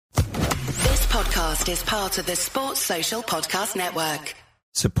podcast is part of the Sports Social Podcast Network.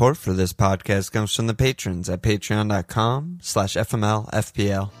 Support for this podcast comes from the patrons at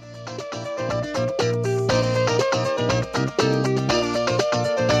patreon.com/FMLFPL.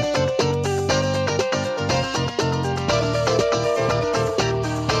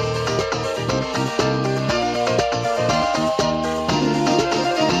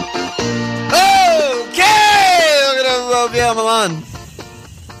 Okay, look at him, Milan.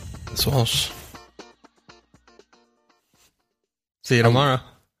 It's Walsh. See you tomorrow.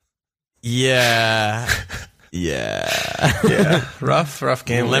 Yeah. Rough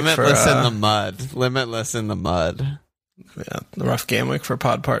game week. Limitless in the mud. Limitless in the mud. Yeah, the rough game week for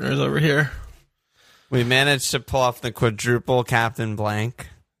pod partners over here. We managed to pull off the quadruple captain blank.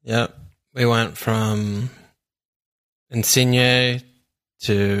 Yep. We went from Insigne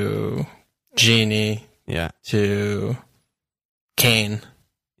to Genie to Kane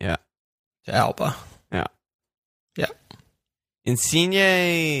to Alba.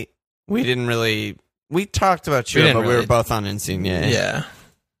 Insigne, we talked about Chua, but we were both on Insigne. Yeah.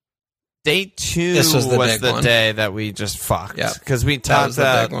 Day 2 was the day that we just fucked. Because we talked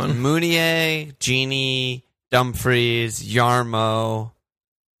about Mounier, Genie, Dumfries, Yarmo,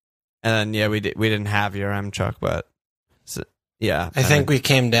 and then, we didn't have Yaremchuk, but I think we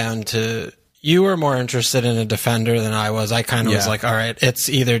came down to, you were more interested in a defender than I was. I kind of was like, all right, it's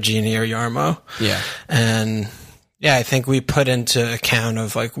either Genie or Yarmo. Yeah. And I think we put into account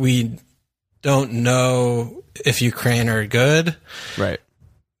of like, we don't know if Ukraine are good. Right.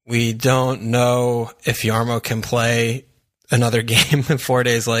 We don't know if Yarmo can play another game 4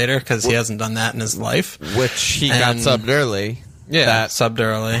 days later because he hasn't done that in his life. Which he got subbed early. Yeah, that subbed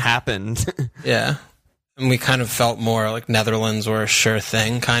early. Happened. Yeah. And we kind of felt more like Netherlands were a sure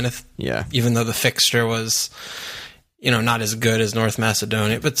thing, kind of. Yeah. Even though the fixture was, not as good as North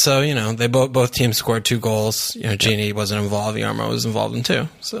Macedonia. But so, they both teams scored 2 goals. Genie wasn't involved. Yarmo was involved in 2.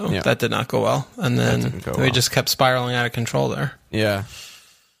 So that did not go well. And then we just kept spiraling out of control there. Yeah.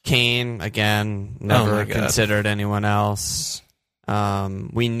 Kane, again, never considered anyone else.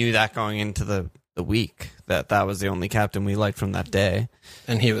 We knew that going into the week, that was the only captain we liked from that day.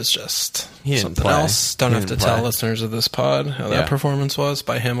 And he was just something else. Don't have to tell listeners of this pod how that performance was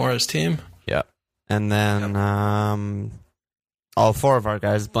by him or his team. Yeah. And then all 4 of our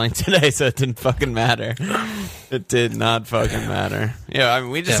guys blanked today, so it didn't fucking matter. It did not fucking matter. Yeah, I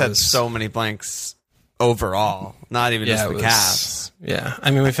mean, we just had so many blanks overall, not even just the Cavs. Yeah, I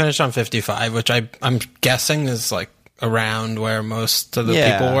mean, we finished on 55, which I'm guessing is like around where most of the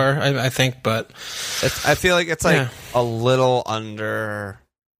people were, I think, but I feel like it's like a little under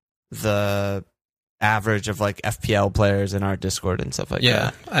the average of like FPL players in our Discord and stuff like that.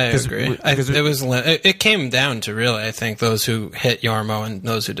 Yeah, I agree. It came down to really, I think, those who hit Yarmo and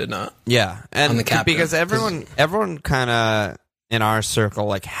those who did not. Yeah, and because everyone kind of in our circle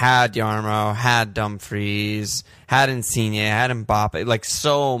like had Yarmo, had Dumfries, had Insigne, had Mbappe, like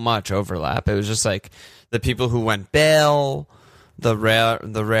so much overlap. It was just like the people who went Bale, the rare,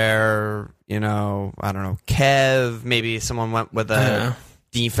 I don't know, Kev, maybe someone went with a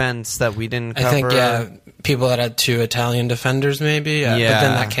defense that we didn't cover. I think, people that had 2 Italian defenders, maybe. But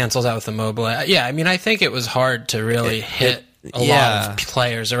then that cancels out with Immobile. Yeah, I mean, I think it was hard to really hit a lot of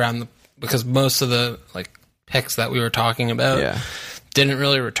players around because most of the like picks that we were talking about didn't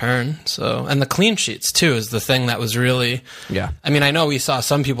really return. So, and the clean sheets too is the thing that was really. Yeah. I mean, I know we saw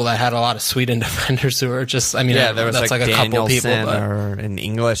some people that had a lot of Sweden defenders who were just. I mean, there was that's like a couple people, or an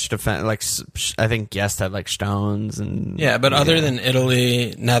English defender. Like I think Guest had like Stones and. Yeah, but other than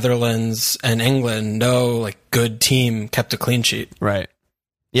Italy, Netherlands, and England, no like good team kept a clean sheet. Right.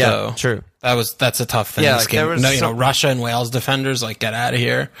 Yeah, so true. That's a tough thing. Yeah, like Russia and Wales defenders like get out of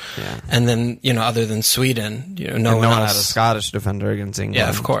here. Yeah, and then other than Sweden, no one else had a Scottish defender against England. Yeah,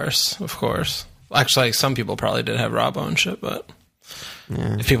 of course. Actually, some people probably did have Robbo and shit, but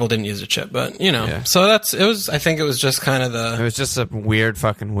if people didn't use a chip, but so it was. I think it was just kind of it was just a weird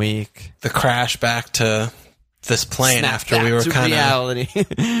fucking week. The crash back to this plane after we were kind reality.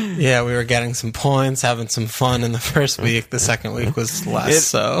 We were getting some points, having some fun in the first week. The second week was less.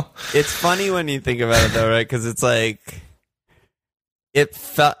 So it's funny when you think about it, though, right? Because it's like it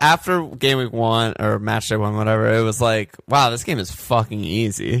felt after game week 1 or match day 1, whatever. It was like, wow, this game is fucking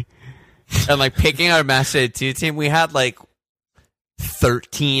easy. And like picking our match day 2 team, we had like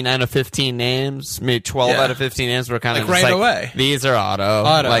 13 out of 15 names, maybe 12 out of 15 names were kind of like right away. These are auto.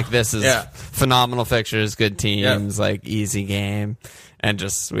 Like this is phenomenal fixtures, good teams, like easy game, and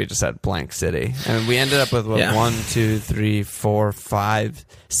we just had blank city, and we ended up with 1, 2, 3, 4, 5,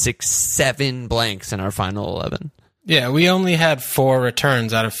 6, 7 blanks in our final 11. Yeah, we only had 4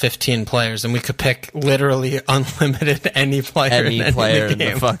 returns out of 15 players, and we could pick literally unlimited any player in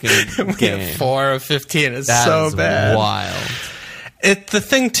the fucking we game. Have 4 of 15. It's that so is bad. Wild. The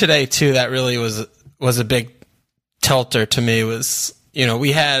thing today too that really was a big tilter to me was,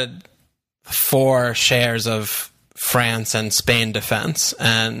 we had 4 shares of France and Spain defense,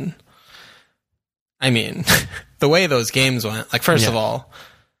 and I mean, the way those games went, like first of all.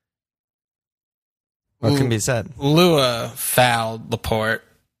 What can be said? Lua fouled Laporte,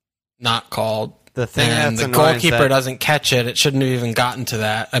 not called. The thing and the goalkeeper doesn't catch it. It shouldn't have even gotten to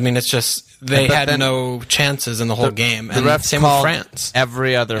that. I mean, it's just they had no chances in the whole game. And the refs same called with France.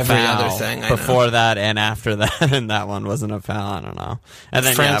 Every other thing before that and after that, and that one wasn't a foul. I don't know. And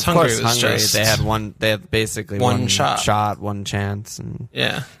then France, of course, Hungary. Just they had one. They had basically one shot, one chance, and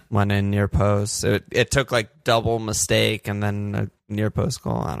one in near post. It took like double mistake and then a near post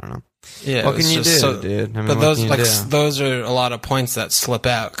goal. I don't know. Yeah, what can you do, dude? I mean, but those are a lot of points that slip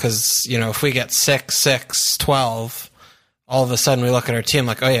out because if we get 6, 6, 12, all of a sudden we look at our team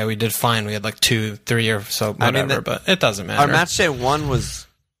like, oh yeah, we did fine. We had like 2, 3 or so, whatever. But it doesn't matter. Our match day 1 was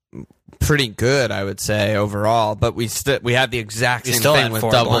pretty good, I would say overall. But we had the exact same thing with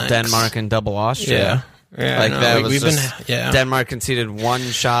double blanks. Denmark and double Austria. Yeah, like that was Denmark conceded 1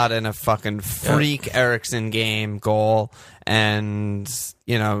 shot in a fucking freak Eriksson game goal, and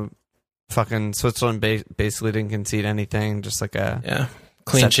fucking Switzerland basically didn't concede anything, just like a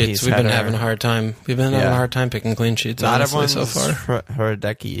clean sheets. We've been having a hard time. We've been having a hard time picking clean sheets. Not honestly, everyone's so far.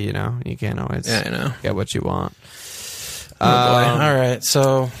 Hradecki, you can't always get what you want. Boy. All right,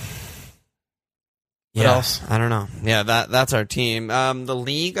 so what else? I don't know. Yeah, that's our team. The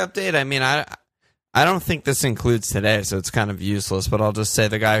league update. I mean, I don't think this includes today, so it's kind of useless, but I'll just say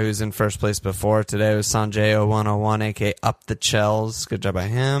the guy who's in first place before today was Sanjay0101, aka Up the Chels. Good job by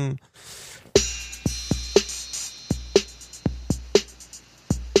him.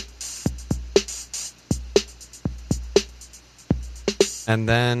 And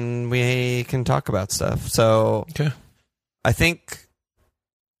then we can talk about stuff. So I think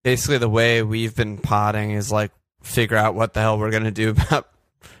basically the way we've been potting is like figure out what the hell we're going to do about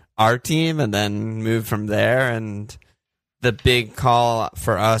our team and then move from there. And the big call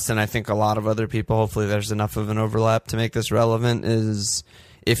for us, and I think a lot of other people, hopefully there's enough of an overlap to make this relevant, is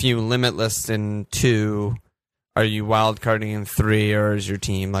if you limitless in 2, are you wildcarding in 3, or is your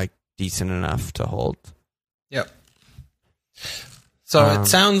team like decent enough to hold? Yep. So it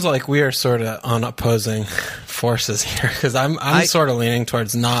sounds like we are sort of on opposing forces here, because I'm sort of leaning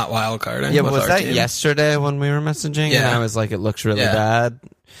towards not wildcarding. Yeah, was that team yesterday when we were messaging? Yeah. And I was like, it looks really bad.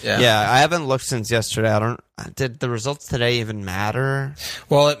 Yeah, I haven't looked since yesterday. Did the results today even matter?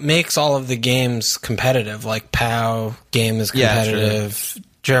 Well, it makes all of the games competitive. Like POW game is competitive. Yeah,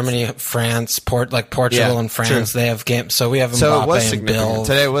 Germany, France, Portugal and France, they have games. So we have Mbappe and Bill.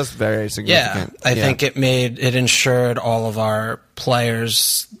 Today was very significant. Yeah, I think it ensured all of our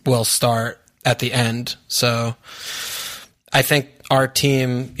players will start at the end. So I think our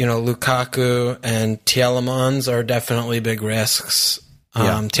team, Lukaku and Tielemans are definitely big risks.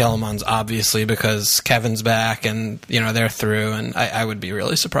 Tielemans obviously because Kevin's back and they're through, and I would be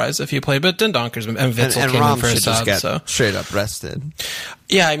really surprised if he played. But Dendonkers and Witzel came in for a sub, so straight up rested.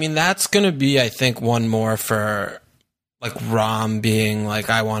 Yeah, I mean that's going to be, I think, one more for like Rom being like,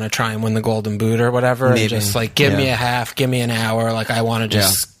 I want to try and win the Golden Boot or whatever, and just like give me a half, give me an hour, like I want to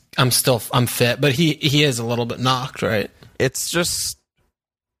just I'm fit, but he is a little bit knocked, right? It's just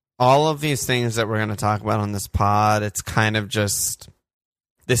all of these things that we're going to talk about on this pod. It's kind of just,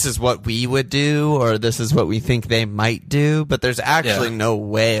 this is what we would do, or this is what we think they might do, but there's actually no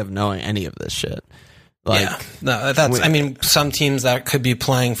way of knowing any of this shit. I mean, some teams that could be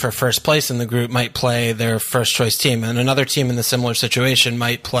playing for first place in the group might play their first choice team, and another team in the similar situation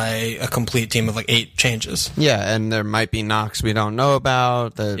might play a complete team of like 8 changes. Yeah, and there might be knocks we don't know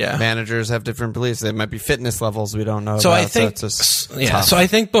about. The managers have different beliefs. There might be fitness levels we don't know about. I think, so I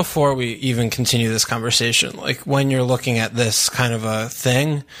think before we even continue this conversation, like when you're looking at this kind of a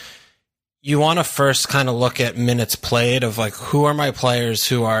thing, you want to first kind of look at minutes played of like, who are my players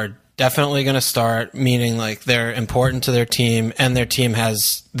who are definitely going to start, meaning like they're important to their team and their team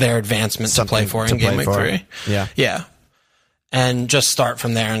has their advancement to play for in game week 3. Yeah. And just start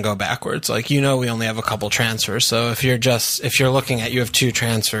from there and go backwards. Like, we only have a couple transfers. So if you're looking at, you have 2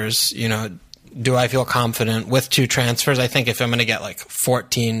 transfers, do I feel confident with 2 transfers? I think if I'm going to get like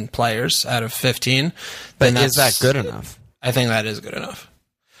 14 players out of 15, then is that good enough? I think that is good enough.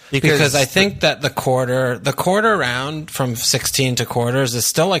 Because I think that the quarter round from 16 to quarters is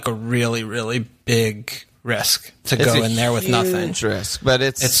still like a really, really big risk to go in there with nothing. It's a huge risk, but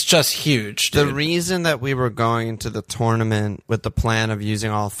it's just huge, dude. The reason that we were going into the tournament with the plan of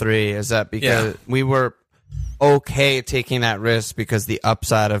using all three is that because we were okay taking that risk because the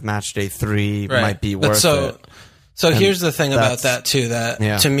upside of match day 3 might be worth it. So here's the thing about that too,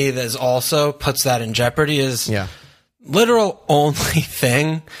 that to me that also puts that in jeopardy is literal only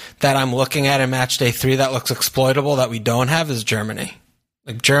thing that I'm looking at in match day 3 that looks exploitable that we don't have is Germany.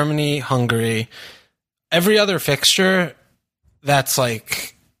 Like Germany, Hungary, every other fixture that's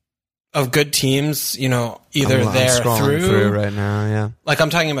like of good teams, you know, either they're through right now, Like I'm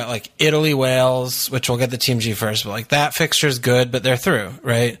talking about like Italy, Wales, which we'll get the Team G first, but like that fixture's good, but they're through,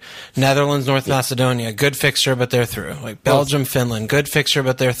 right? Netherlands, North Macedonia, good fixture, but they're through. Like Belgium, Finland, good fixture,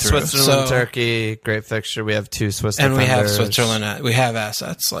 but they're through. Switzerland, Turkey, great fixture. We have 2 Swiss and defenders. we have Switzerland. We have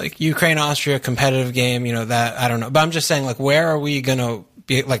assets like Ukraine, Austria, competitive game. You know that I don't know, but I'm just saying like where are we gonna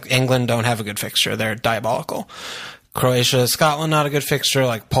be? Like England don't have a good fixture; they're diabolical. Croatia, Scotland, not a good fixture.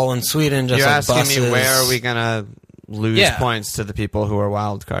 Like Poland, Sweden, just You're like asking buses. me where are we gonna lose points to the people who are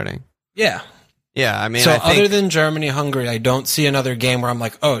wild carding? Yeah. I mean, so other than Germany, Hungary, I don't see another game where I'm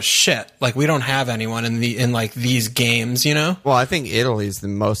like, oh shit, like we don't have anyone in like these games, you know? Well, I think Italy's the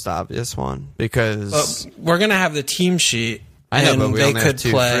most obvious one because we're gonna have the team sheet. I know, but we only have 2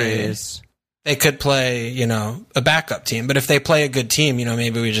 play. frees. They could play, you know, a backup team. But if they play a good team, you know,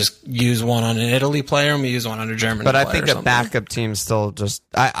 maybe we just use one on an Italy player and we use one on a German player. But I think a backup team still just...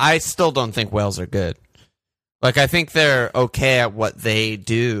 I still don't think Wales are good. Like, I think they're okay at what they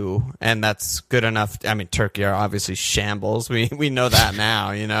do, and that's good enough. I mean, Turkey are obviously shambles. We know that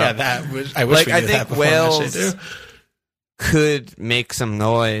now, you know? I wish we knew I think that Wales could make some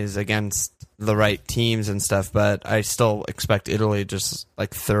noise against the right teams and stuff, but I still expect Italy just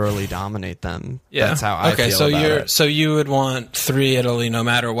like thoroughly dominate them. Yeah, that's how I feel so about it. So you would want 3 Italy no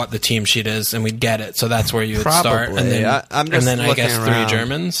matter what the team sheet is, and we'd get it. So that's where you would start, and then I guess around. 3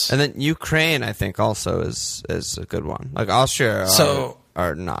 Germans, and then Ukraine. I think also is a good one. Like Austria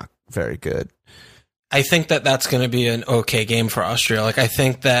are not very good. I think that's going to be an okay game for Austria. Like I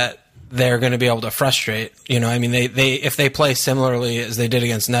think that they're going to be able to frustrate, you know. I mean, they if they play similarly as they did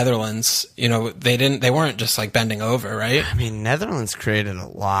against Netherlands, you know, they weren't just like bending over, right? I mean, Netherlands created a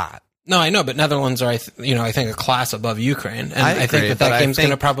lot. No, I know, but Netherlands are, I think a class above Ukraine, and I think that game's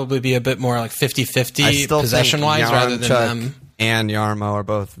going to probably be a bit more like 50-50 possession wise rather than them. And Yarmo are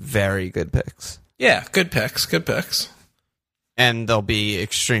both very good picks. Yeah, good picks, and they'll be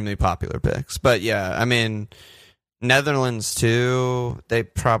extremely popular picks. But yeah, I mean, Netherlands too, they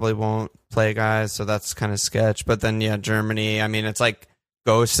probably won't play guys, so that's kind of sketch. But then Germany, I mean, it's like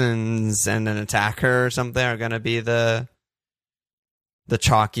Gosens and an attacker or something are going to be the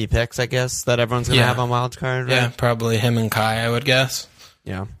chalky picks, I guess, that everyone's going to have on wildcard, right? Yeah, probably him and Kai, I would guess.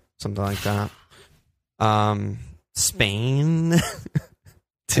 Yeah, something like that. Spain.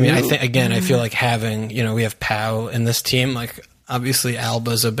 I mean, I feel like having, you know, we have Pau in this team, like obviously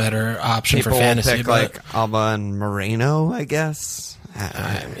Alba's a better option for fantasy. Pick like Alba and Moreno, I guess.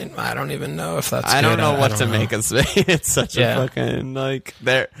 I mean, I don't even know if that's. I don't know what to make of Spain. It's such a fucking like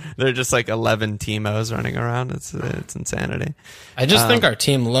they're just like 11 Timos running around. It's insanity. I just think our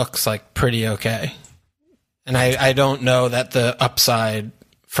team looks like pretty okay, and I don't know that the upside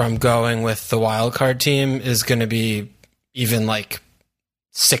from going with the wild card team is going to be even like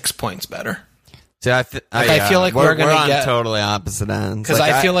 6 points better. See, I feel like we're going to get totally opposite ends. Because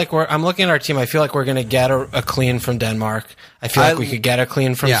I feel like I'm looking at our team. I feel like we're going to get a clean from Denmark. I feel like we could get a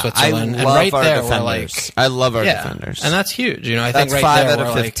clean from Switzerland. And right there, we're like, I love our defenders, and that's huge. You know, I think that's right 5 there,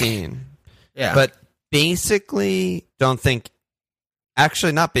 out of 15. But basically, don't think.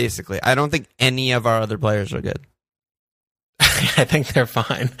 Actually, not basically. I don't think any of our other players are good. I think they're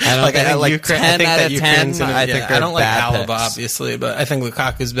fine. I think Ukraine, 10 out of 10. I don't like Alaba, obviously, but I think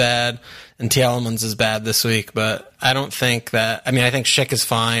Lukaku's bad and Tielemans is bad this week. But I don't think that. I mean, I think Schick is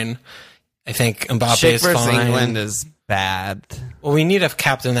fine. I think Mbappe is fine. Schick versus England is bad. Well, we need a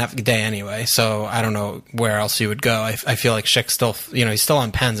captain that day anyway, so I don't know where else you would go. I feel like Schick still, you know, he's still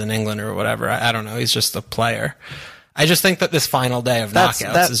on pens in England or whatever. I don't know. He's just a player. I just think that this final day of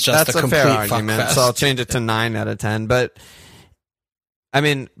knockouts is just a complete fair argument. fuckfest. So I'll change it to 9 out of 10. But I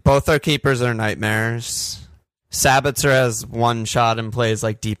mean, both our keepers are nightmares. Sabitzer has one shot and plays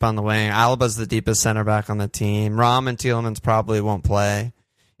like deep on the wing. Alba's the deepest center back on the team. Rom and Tielemans probably won't play.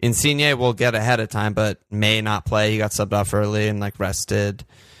 Insigne will get ahead of time, but may not play. He got subbed off early and like rested.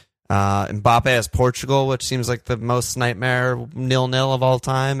 Mbappe has Portugal, which seems like the most nightmare 0-0 of all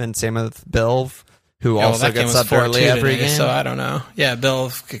time, and same with Bilv, who also gets subbed early every game. So I don't know. Yeah, Bill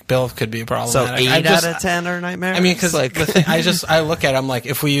could be problematic. So 8 out of 10 are nightmares? I mean, because like, I look at him like,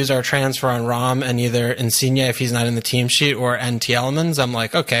 if we use our transfer on Rom and either Insigne, if he's not in the team sheet, or NT Elements, I'm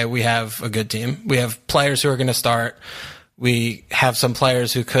like, okay, we have a good team. We have players who are going to start. We have some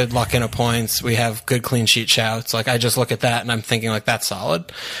players who could lock in a points. We have good clean sheet shouts. Like, I just look at that and I'm thinking like, that's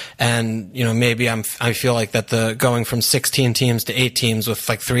solid. And, you know, maybe I feel like that going from 16 teams to 8 teams with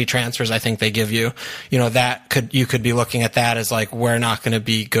like 3 transfers, I think they give you, you know, you could be looking at that as like, we're not going to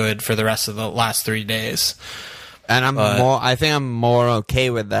be good for the rest of the last 3 days. And I think I'm more okay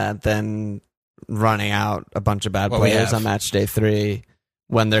with that than running out a bunch of bad players on match day 3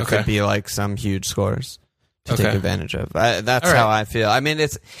 when there could be like some huge scores to take advantage of. That's how I feel. I mean,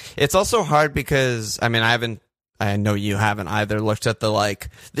 it's also hard because, I mean, I know you haven't either looked at the, like,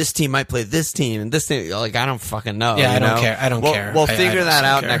 this team might play this team and this team, like, I don't fucking know. Yeah, I don't care. I don't care. We'll figure that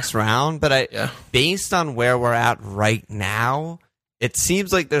out next round, but based on where we're at right now, it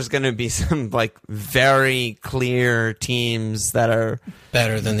seems like there's going to be some, like, very clear teams that are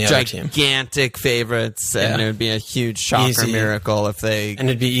better than the other team. Gigantic favorites, and it would be a huge shocker miracle if they and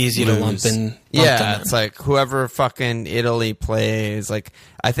it'd be easy to lump in. It's like whoever fucking Italy plays. Like,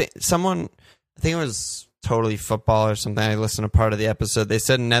 I think it was Totally Football or something. I listened to part of the episode. They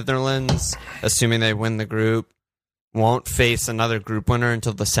said Netherlands, assuming they win the group, won't face another group winner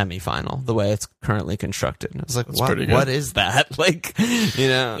until the semifinal, the way it's currently constructed. And I was like, what is that? Like, you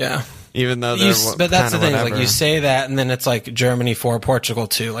know? Yeah. Even though but that's the thing, like, you say that, and then it's like Germany 4, Portugal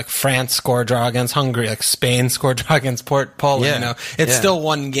 2, like France score draw against Hungary, like Spain score draw against Poland, you know? It's still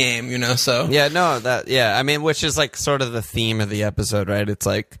one game, you know, so. I mean, which is like sort of the theme of the episode, right? It's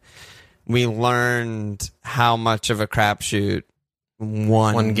like, we learned how much of a crapshoot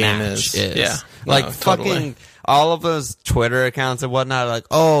one game is. Yeah. Like, fucking all of those Twitter accounts and whatnot are like,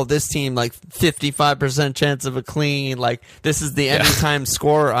 oh, this team, like, 55% chance of a clean, like, this is the anytime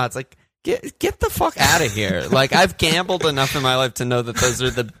scorer odds. Like, get the fuck out of here. Like, I've gambled enough in my life to know that those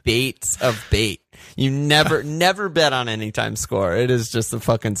are the baits of bait. You never bet on anytime score. It is just a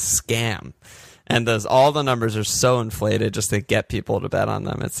fucking scam. And all the numbers are so inflated just to get people to bet on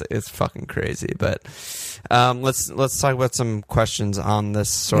them. It's fucking crazy. But let's talk about some questions on this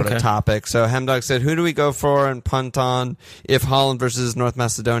sort of topic. So Hemdog said, who do we go for and punt on if Holland versus North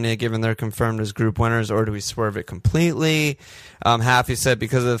Macedonia, given they're confirmed as group winners, or do we swerve it completely? Haffy said,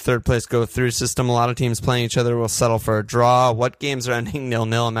 because of the third place go through system, a lot of teams playing each other will settle for a draw. What games are ending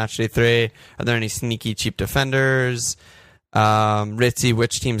 0-0 in match day 3? Are there any sneaky cheap defenders? Ritzy,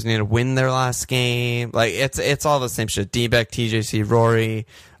 which teams need to win their last game? Like, it's all the same shit. D-Beck, TJC, Rory,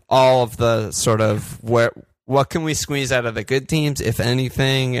 all of the sort of what can we squeeze out of the good teams, if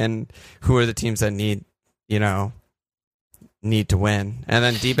anything, and who are the teams that need to win? And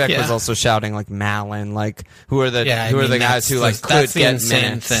then D-Beck was also shouting like Malin, like who are the guys who like could get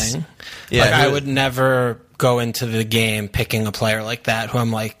minutes? Thing. Yeah, like, I would never go into the game picking a player like that who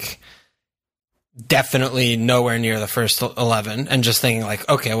I'm like, definitely nowhere near the first 11, and just thinking like,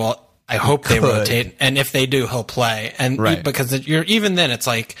 okay, well, I hope they rotate, and if they do, he'll play. And because even then, it's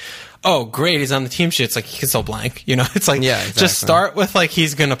like, oh, great, he's on the team sheet. It's like, he can still blank, you know? It's like, just start with like,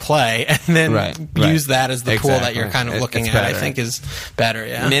 he's going to play, and then use that as the pool that you're kind of looking at, I think is better,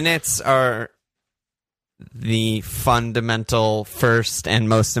 Minutes are the fundamental first and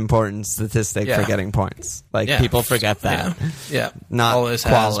most important statistic for getting points. Like, people forget that. Not always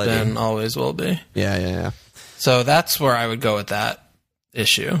quality. Has been, always will be. Yeah. So that's where I would go with that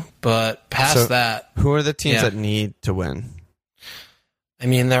issue. But past that, who are the teams that need to win? I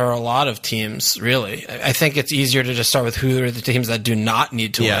mean, there are a lot of teams, really. I think it's easier to just start with who are the teams that do not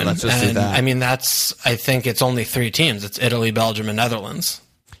need to win. Let's just do that. I mean, I think it's only 3 teams. It's Italy, Belgium, and Netherlands.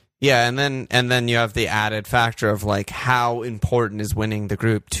 Yeah, and then you have the added factor of like, how important is winning the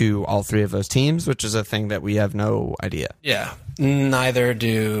group to all 3 of those teams, which is a thing that we have no idea. Yeah, neither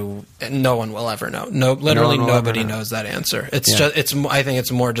do. No one will ever know. Literally nobody knows that answer. It's just I think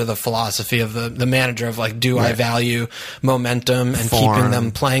it's more to the philosophy of the manager of like, do I value momentum and keeping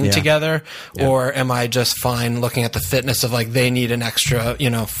them playing together, or am I just fine looking at the fitness of like, they need an extra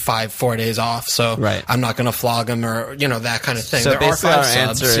 4 days off, so I'm not going to flog them, or that kind of thing. So there are 5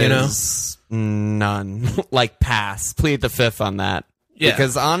 subs, is none. Like, pass. Plead the fifth on that. Yeah.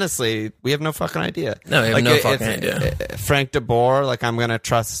 Because honestly, we have no fucking idea. No, we have no fucking idea. Frank de Boer, like, I'm going to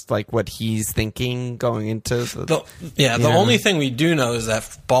trust like what he's thinking going into the only thing we do know is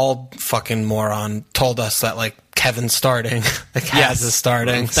that bald fucking moron told us that like Kevin's starting. Like, Kaz is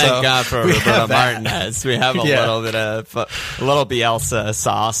starting. Thank God for Roberto Martinez. We have a little bit of a little Bielsa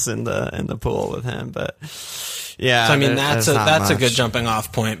sauce in the pool with him, but Yeah, so I mean that's a good jumping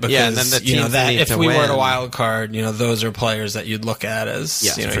off point because and then the teams that need if to we were to win. wild card, those are players that you'd look at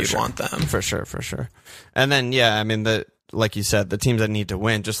as you'd want them for sure. And then I mean like you said, the teams that need to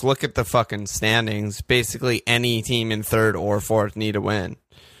win. Just look at the fucking standings. Basically, any team in third or fourth need to win.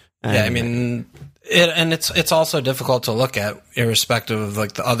 And I mean, it's also difficult to look at, irrespective of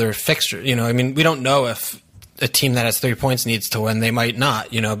like the other fixture. I mean, we don't know if a team that has 3 points needs to win. They might not.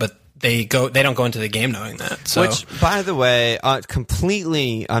 But they don't go into the game knowing that. So. Which, by the way,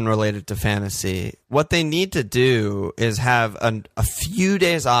 completely unrelated to fantasy. What they need to do is have a few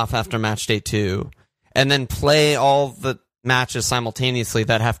days off after match day 2. And then play all the matches simultaneously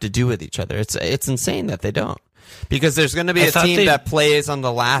that have to do with each other. It's insane that they don't. Because there's going to be a team that plays on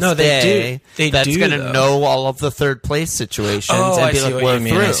the last day that's going to know all of the third place situations and be like, we're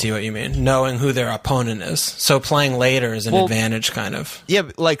through. I see what you mean. Knowing who their opponent is. So playing later is an advantage, kind of.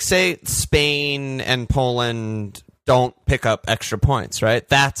 Yeah, like say Spain and Poland don't pick up extra points, right?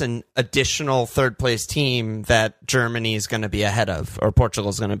 That's an additional third place team that Germany is going to be ahead of, or Portugal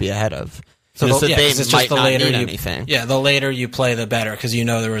is going to be ahead of. So they might not need anything. Yeah, the later you play, the better, because you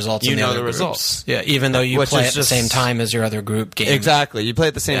know the results. You in the know other the groups. results. Yeah, even though you play at the same time as your other group game. Exactly. You play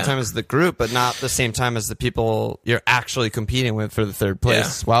at the same time as the group, but not the same time as the people you're actually competing with for the third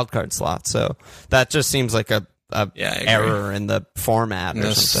place wildcard slot. So that just seems like a error in the format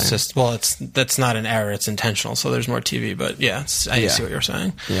or something. That's not an error; it's intentional. So there's more TV, but I see what you're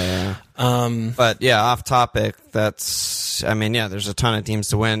saying. Yeah. But off topic. There's a ton of teams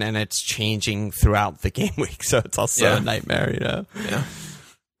to win, and it's changing throughout the game week, so it's also a nightmare,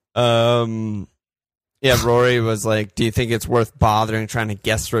 Yeah. Rory was like, "Do you think it's worth bothering trying to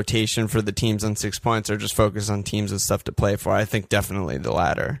guess rotation for the teams on 6 points, or just focus on teams with stuff to play for?" I think definitely the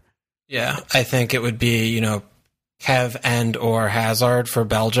latter. Yeah, I think it would be Kev and or Hazard for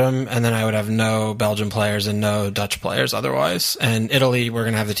Belgium, and then I would have no Belgian players and no Dutch players otherwise. And Italy, we're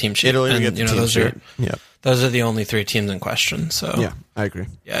going to have the team sheet. Italy, and, we get the team sheet. Those are the only 3 teams in question. So yeah, I agree.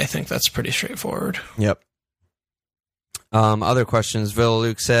 Yeah, I think that's pretty straightforward. Yep. Other questions. Villa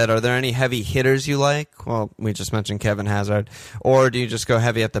Luke said, "Are there any heavy hitters you like?" Well, we just mentioned Kevin Hazard. Or do you just go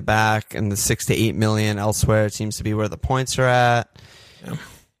heavy at the back, and the 6 to 8 million elsewhere seems to be where the points are at? Yeah.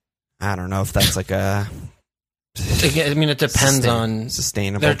 I don't know if that's like a... I mean, it depends on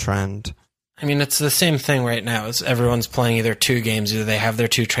sustainable trend. I mean, it's the same thing right now. Is everyone's playing either 2 games, either they have their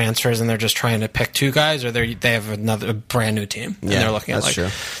 2 transfers and they're just trying to pick 2 guys, or they have a brand new team and they're looking at true.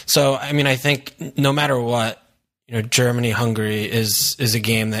 So, I mean, I think no matter what, Germany Hungary is a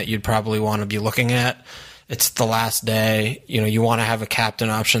game that you'd probably want to be looking at. It's the last day. You want to have a captain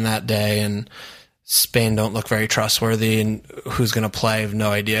option that day, and Spain don't look very trustworthy, and who's going to play, I have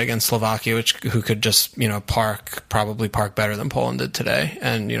no idea, against Slovakia, who could just, probably park better than Poland did today.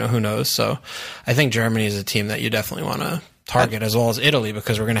 And, who knows? So I think Germany is a team that you definitely want to target, as well as Italy,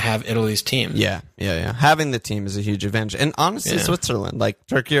 because we're going to have Italy's team. Yeah. Having the team is a huge advantage. And honestly, Switzerland, like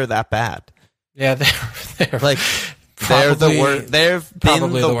Turkey, are that bad. Yeah, they're like... They're the worst. They've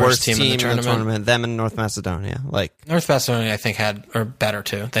been the worst team in the tournament. Them and North Macedonia. Like North Macedonia, I think are better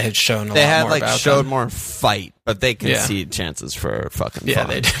too. They had shown a lot more. They had showed more fight, but they concede chances for fucking. Yeah,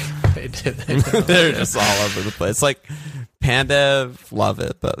 fun. they did. They're just all over the place. Like Pandev, love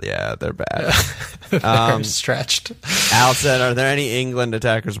it, but they're bad. They're stretched. Al said, "Are there any England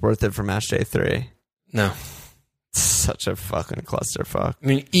attackers worth it for match day 3?" No. Such a fucking clusterfuck. I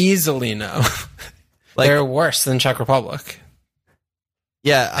mean, easily no. They're worse than Czech Republic.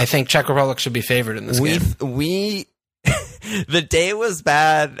 Yeah. I think Czech Republic should be favored in this game. The day was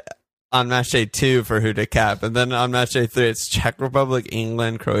bad on match day 2 for who to cap, and then on match day 3 it's Czech Republic,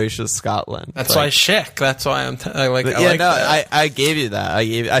 England, Croatia, Scotland. That's why Schick. That's why I gave you that.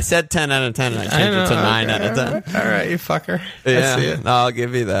 I said 10 out of 10 and I changed it to 9 out of 10. All right, you fucker. Yeah, I see it. I'll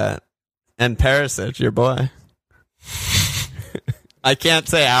give you that. And Perisic, your boy. I can't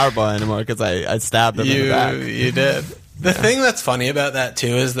say our boy anymore because I stabbed him in the back. You did. The thing that's funny about that too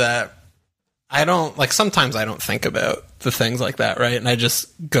is that sometimes I don't think about the things like that, right? And I just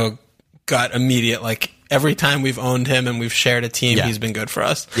got immediate, every time we've owned him and we've shared a team, he's been good for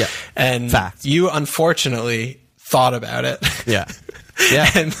us. Yeah. And fact. You unfortunately thought about it. Yeah.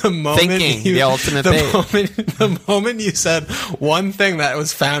 Yeah. And the moment you said one thing that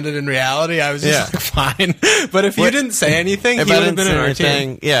was founded in reality, I was just fine. But if you didn't say anything, he would have been in our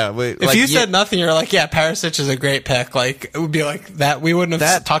team. Yeah. If you said nothing, you're like, Perisic is a great pick. It would be like that. We wouldn't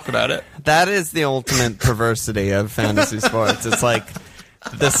have talked about it. That is the ultimate perversity of fantasy sports. It's like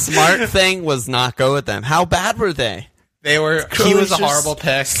the smart thing was not go with them. How bad were they? He was a horrible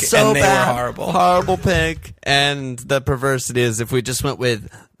pick, and they were horrible pick. And the perversity is if we just went with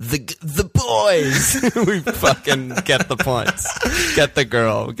the boys, we fucking get the points, get the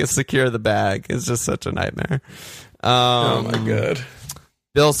girl, secure the bag. It's just such a nightmare. Oh my god.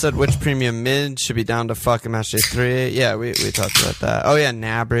 Bill said which premium mid should be down to fucking match day 3. Yeah, we talked about that. Oh yeah,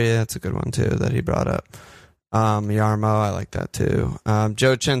 Nabry, that's a good one too that he brought up. Yarmo, I like that too.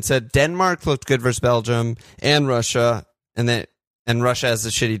 Joe Chen said Denmark looked good versus Belgium and Russia, and Russia has a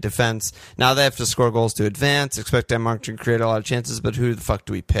shitty defense. Now they have to score goals to advance. Expect Denmark to create a lot of chances, but who the fuck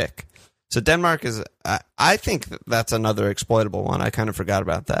do we pick? So Denmark is, I think that's another exploitable one. I kind of forgot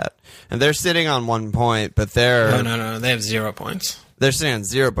about that. And they're sitting on 1 point, but they're... No. They have 0 points. They're sitting on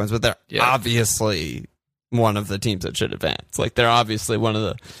 0 points, but they're obviously one of the teams that should advance. Like, they're obviously one of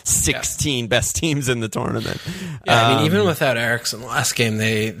the 16 best teams in the tournament. Yeah, I mean, even without Eriksson last game,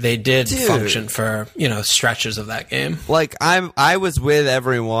 they did function for, stretches of that game. Like, I was with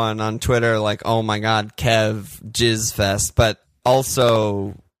everyone on Twitter, like, oh my god, Kev, Jizz Fest, but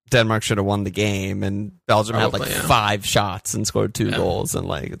also Denmark should have won the game, and Belgium had like 5 shots and scored 2 goals, and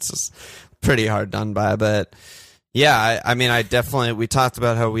like, it's just pretty hard done by. But yeah, I mean, we talked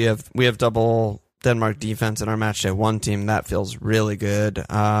about how we have double Denmark defense in our match day 1 team. That feels really good.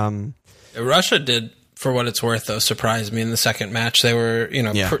 Russia did, for what it's worth, though, surprise me in the second match. They were,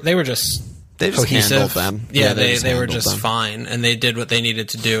 they were just cohesive. Handled them. Yeah, they were just fine, and they did what they needed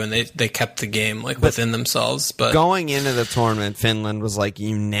to do, and they kept the game within themselves. But going into the tournament, Finland was like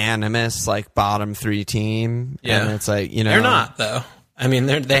unanimous, like bottom 3 team. Yeah, and it's like they're not though. I mean,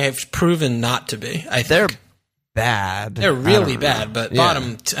 they have proven not to be. They're bad. They're really bad, but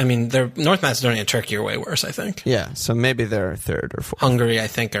bottom. I mean, they're North Macedonia and Turkey are way worse, I think. Yeah, so maybe they're 3rd or 4th. Hungary, I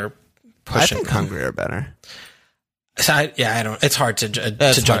think, are pushing. I think Hungary are better. So I don't. It's hard to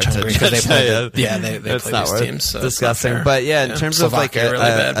judge Hungary because they play. They play these teams. So disgusting, but in terms of like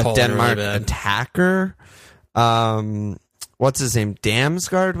a Denmark attacker, what's his name?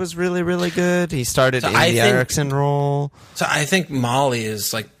 Damsgaard was really, really good. He started in the Eriksson role. So I think Molly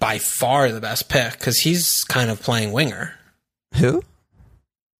is like by far the best pick because he's kind of playing winger. Who?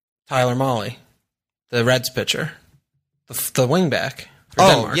 Tyler Molly, the Reds pitcher, the wingback.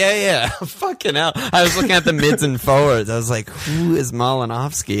 Oh, yeah. Fucking hell. I was looking at the mids and forwards. I was like, who is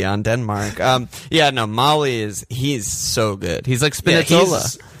Malinovsky on Denmark? Molly he's so good. He's like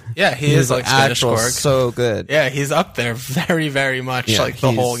Spinazzola. He is like Spinazzola. So good. Yeah, he's up there very, very much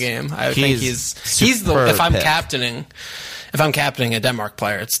the whole game. I think he's the, if I'm captaining a Denmark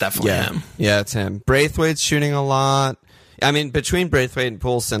player, it's definitely him. Yeah, it's him. Braithwaite's shooting a lot. I mean, between Braithwaite and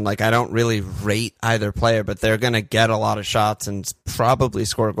Poulsen, like, I don't really rate either player, but they're going to get a lot of shots and probably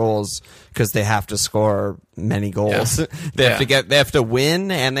score goals because they have to score many goals. Yeah. They have to win,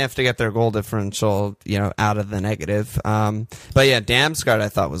 and they have to get their goal differential, out of the negative. But yeah, Damsgaard I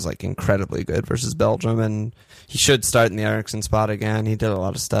thought was like incredibly good versus Belgium, and he should start in the Eriksson spot again. He did a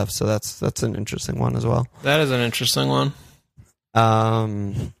lot of stuff, so that's an interesting one as well. That is an interesting one.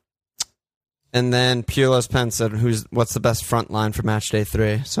 And then Pulis Penn said, what's the best front line for match day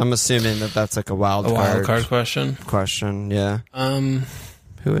 3? So I'm assuming that's like a wild card question, yeah.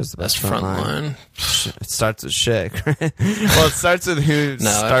 Who is the best front line? It starts with Schick, right? Well, it starts with who.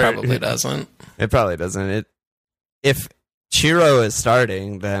 No, it probably doesn't. It probably doesn't. If Chiro is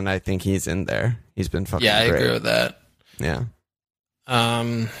starting, then I think he's in there. He's been fucking great. Yeah, I agree with that. Yeah.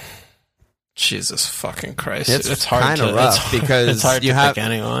 Jesus fucking Christ. It's kind of rough because you have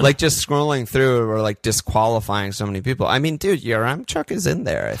anyone. Like just scrolling through or like disqualifying so many people. I mean, dude, Yaramchuk is in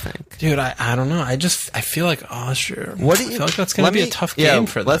there, I think. Dude, I don't know. I feel like Austria. I feel like that's going to be a tough game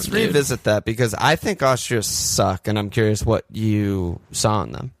for them. Let's revisit that because I think Austria suck, and I'm curious what you saw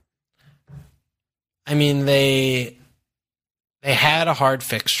in them. I mean, they had a hard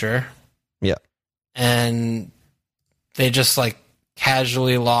fixture. Yeah. And they just like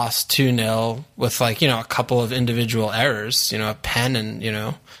casually lost 2-0 with a couple of individual errors, a pen and,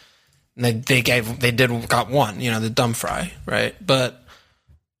 and they got one, the Dumfries, right? But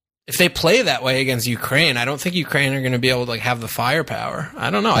if they play that way against Ukraine, I don't think Ukraine are going to be able to have the firepower.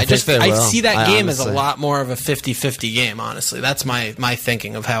 I don't know. I see that game as a lot more of a 50-50 game, honestly. That's my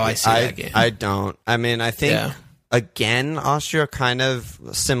thinking of how I see that game. I don't. I mean, I think again, Austria, kind of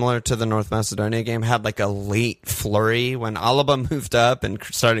similar to the North Macedonia game, had like a late flurry when Alaba moved up and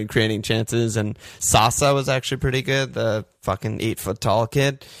started creating chances, and Sasa was actually pretty good. The fucking 8-foot tall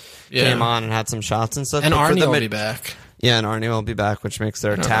kid came on and had some shots and stuff. And Arnie will be back. Yeah, and Arnie will be back, which makes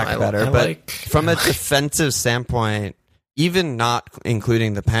their attack better. But from a defensive standpoint, even not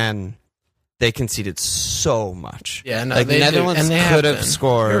including the pen, they conceded so much. Yeah, no, Netherlands could have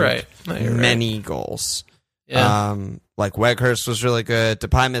scored You're right. many goals. Yeah. Like Weghorst was really good.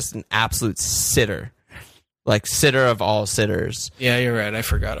 Depay missed an absolute sitter like sitter of all sitters. Yeah, you're right. I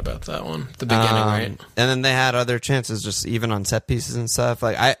forgot about that one at the beginning, right? And then they had other chances, just even on set pieces and stuff.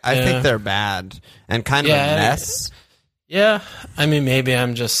 Like I think they're bad and kind of a mess. Yeah, I mean, maybe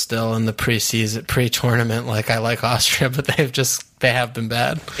I'm just still in the pre-tournament. Like I like Austria, but they have been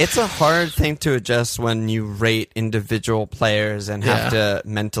bad. It's a hard thing to adjust when you rate individual players and have to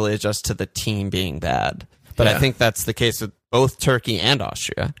mentally adjust to the team being bad. But I think that's the case with both Turkey and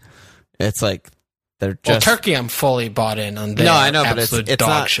Austria. It's like they're just Turkey. I'm fully bought in on. No, I know, but it's dog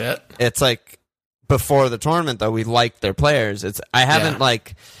not shit. It's like before the tournament though. We liked their players. I haven't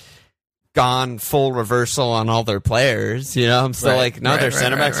like gone full reversal on all their players. You know, I'm still their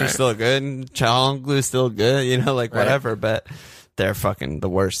center backs are still good. Çalhanoğlu's still good. You know, like whatever. But they're fucking the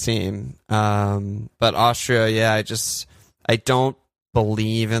worst team. But Austria, I don't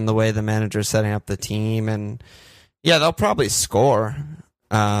believe in the way the manager's setting up the team, and they'll probably score.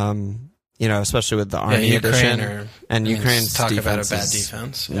 You know, especially with the Army edition, and Ukraine's talk defense about a bad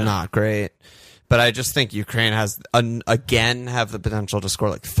defense, not great. But I just think Ukraine has again have the potential to score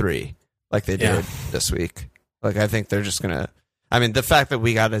like 3, like they did this week. Like I think they're just gonna. I mean, the fact that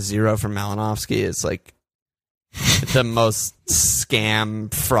we got a 0 from Malinovsky is like the most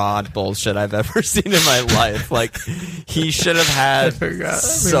scam fraud bullshit I've ever seen in my life. Like he should have had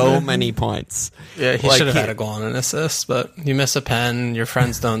so many points. Yeah, he should have had a goal and an assist, but you miss a pen, your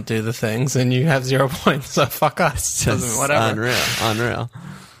friends don't do the things, and you have 0 points. So fuck us. Whatever. Unreal.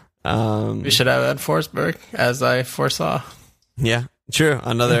 We should have had Forsberg, as I foresaw. Yeah. True.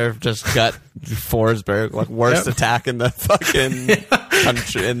 Another just gut Forsberg, like worst attack in the fucking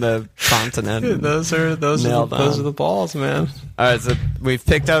country, in the continent. Dude, those are the balls, man. All right, so we've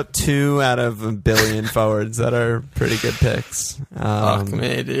picked out 2 out of a billion forwards that are pretty good picks. Fuck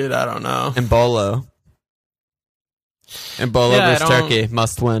me, dude. I don't know. Embolo versus Turkey,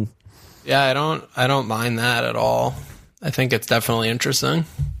 must win. Yeah, I don't mind that at all. I think it's definitely interesting.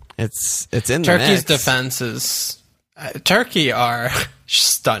 It's in Turkey's the mix. defense is. Turkey are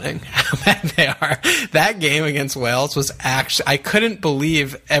stunning how bad they are. That game against Wales was actually, I couldn't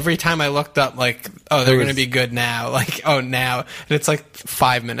believe every time I looked up, like, oh, they're going to be good now. Like, oh, now. And it's like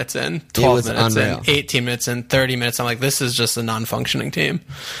 5 minutes in, 12 minutes in, 18 minutes in, 30 minutes. I'm like, this is just a non-functioning team.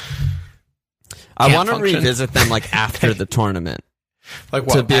 I want to revisit them like after the tournament. Like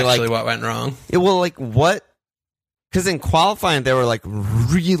what, what went wrong? Yeah, well, like what? Because in qualifying, they were like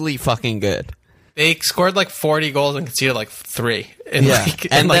really fucking good. They scored like 40 goals and conceded like 3 in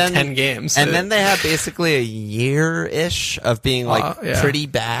 10 games. And then they had basically a year-ish of being like pretty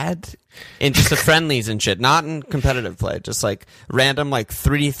bad in just the friendlies and shit, not in competitive play, just like random like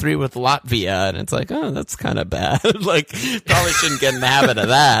 3-3 with Latvia, and it's like, oh, that's kind of bad. Like probably shouldn't get in the habit of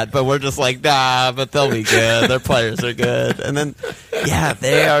that, but we're just like, nah, but they'll be good. Their players are good. And then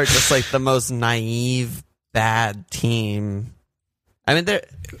they are just like the most naive bad team. I mean, their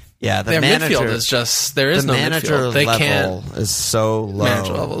midfield is just, there is no midfield. They level is so low.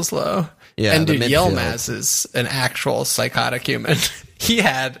 Manager level is low. Yeah, and dude, Yilmaz is an actual psychotic human. He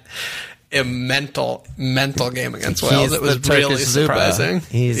had a mental game against Wales. It was really surprising.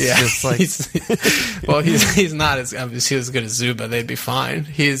 He's just like he's not as obviously as good as Zuba. They'd be fine.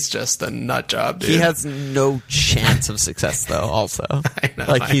 He's just a nut job, dude. He has no chance of success though. Also,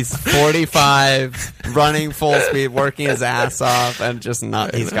 he's 45, running full speed, working his ass off, and just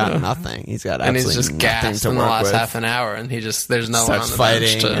not. He's got nothing. He's got absolutely and he's just gassed in the last half an hour, and he just there's no one on the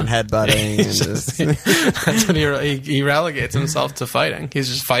fighting bench and headbutting, and just that's what he relegates himself to fighting. He's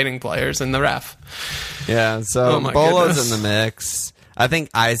just fighting players and the ref. Yeah, so Bolo's in the mix. I think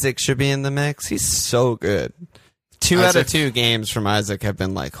Isaac should be in the mix. He's so good. 2 out of 2 games from Isaac have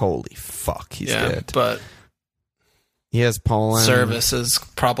been like, holy fuck, he's good. But he has Poland. Service is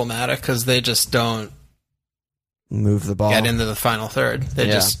problematic because they just don't move the ball, get into the final third. They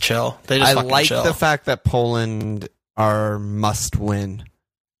just chill. They just I like chill. the fact that Poland are must win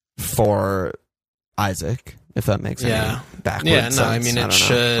for Isaac. If that makes any backwards sense. I mean, it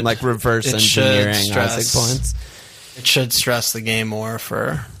should like reverse engineering Isaac points. It should stress the game more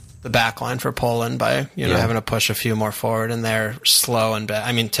for the back line for Poland by having to push a few more forward, and they're slow and bad.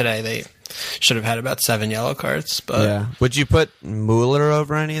 I mean, today they should have had about 7 yellow cards. But would you put Mueller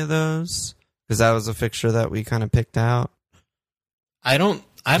over any of those? Because that was a fixture that we kind of picked out. I don't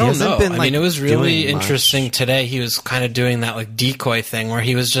know. I mean, it was really interesting today. He was kind of doing that like decoy thing where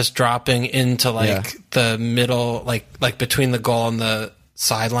he was just dropping into like the middle, like between the goal and the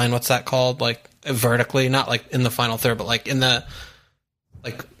sideline. What's that called? Like vertically, not like in the final third, but like in the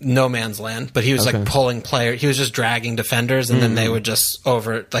like no man's land, but he was like pulling player. He was just dragging defenders, and then they would just bang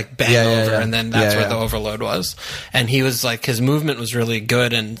over, and then that's where the overload was. And he was like, his movement was really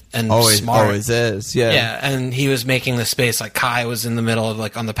good and smart. Always is, yeah. Yeah, and he was making the space. Like Kai was in the middle of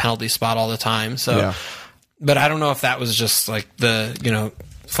like on the penalty spot all the time. So, but I don't know if that was just like the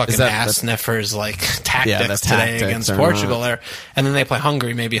fucking ass sniffers like tactics today against Portugal there, and then they play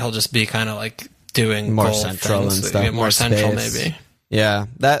Hungary. Maybe he'll just be kind of like doing more central and stuff, more central space. maybe. Yeah,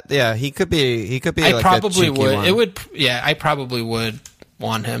 he could be. I like probably a would. one. It would. Yeah, I probably would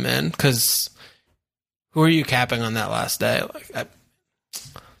want him in because who are you capping on that last day? Like,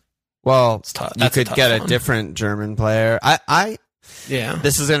 you could get a different German player.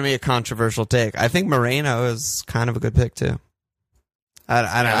 This is going to be a controversial take. I think Moreno is kind of a good pick too.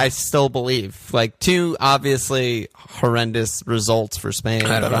 I still believe like two obviously horrendous results for Spain.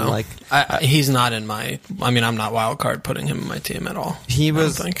 I don't know. I'm like, he's not in my. I mean, I'm not wild card putting him in my team at all. He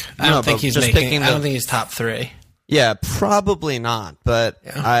was. I don't think he's making. I don't think he's top 3. Yeah, probably not. But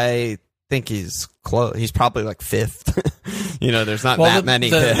I think he's close. He's probably like 5th. There's not that many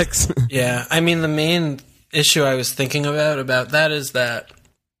picks. Yeah, I mean, the main issue I was thinking about that is that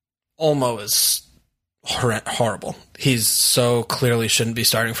Olmo is horrible. He's so clearly shouldn't be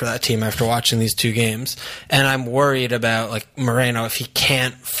starting for that team after watching these 2 games. And I'm worried about like Moreno if he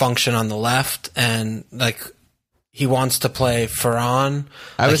can't function on the left and like he wants to play Ferran.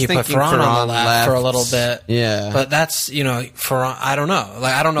 I was he thinking put Ferran Ferran on the left for a little bit. Yeah. But that's, Ferran, I don't know.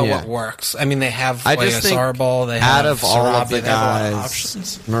 Like I don't know what works. I mean, they have Sarbal, they have out of all Sarabi, of the they have a lot of guys,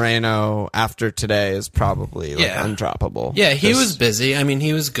 options. Moreno after today is probably undroppable. Yeah, he was busy. I mean,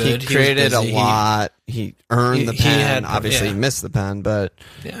 he was good. He created a lot. He earned the pen. Obviously, he missed the pen, but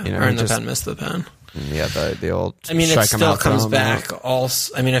earned the pen, missed the pen. Yeah, the old. I mean, it still comes back.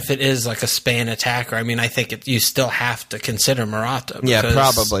 Also, I mean, if it is like a Spain attacker, I mean, I think you still have to consider Morata. Yeah,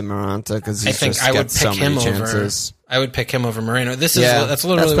 probably Morata because I think I would pick him over. I would pick him over Moreno. That's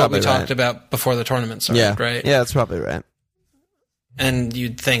literally what we talked about before the tournament started, right? Yeah, that's probably right. And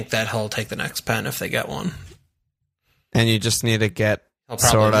you'd think that he'll take the next pen if they get one. And you just need to get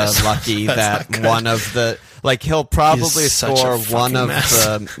sort of lucky that one of the he'll probably score one of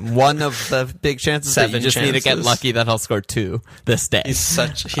the big chances. You just need to get lucky that he'll score 2 this day. He's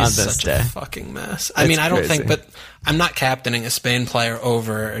such a fucking mess. I mean, I don't think, but I'm not captaining a Spain player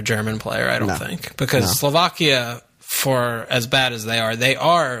over a German player. I don't think because Slovakia, for as bad as they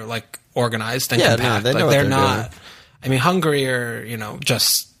are like organized and compact. They're not. I mean, Hungary are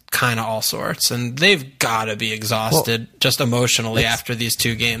just kind of all sorts, and they've got to be exhausted just emotionally after these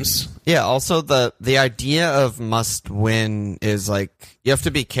 2 games. Yeah, also the idea of must win is like you have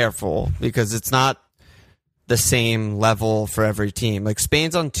to be careful because it's not the same level for every team. Like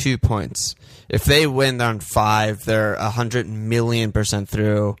Spain's on 2 points. If they win, they're on 5. They're 100,000,000%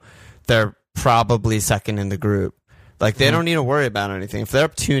 through. They're probably second in the group. Like they don't need to worry about anything. If they're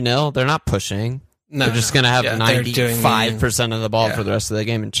up 2-0, they're not pushing. No, they're just going to have 95% of the ball for the rest of the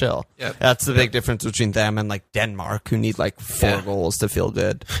game and chill. Yep. That's the big difference between them and like Denmark, who need like 4 goals to feel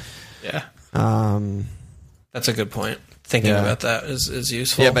good. Yeah. That's a good point. Thinking about that is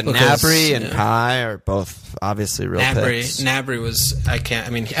useful. Yeah, but Gnabry and Kai are both obviously real picks. Gnabry was,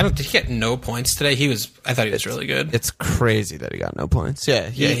 did he get no points today? I thought he was really good. It's crazy that he got no points. Yeah.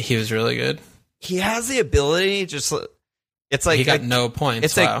 He was really good. He has the ability it's like he got no points.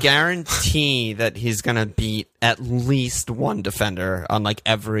 It's a guarantee that he's gonna beat at least one defender on like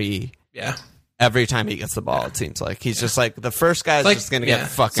every time he gets the ball. It seems like he's just like the first guy's just gonna get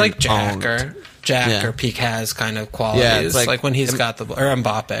fucking. It's like Jack or Peak has kind of qualities. Yeah, it's like when he's got the or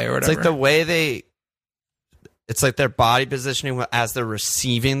Mbappe or whatever. It's like the way it's like their body positioning as they're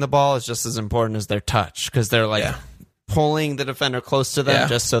receiving the ball is just as important as their touch because they're like. Pulling the defender close to them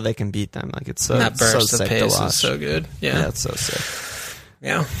just so they can beat them. Like it's so and that burst so of sick pace to watch. Is so good. Yeah, it's so sick.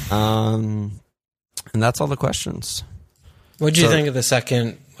 Yeah. And that's all the questions. What do you think of the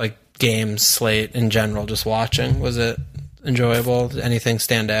second game slate in general? Just watching, was it enjoyable? Did anything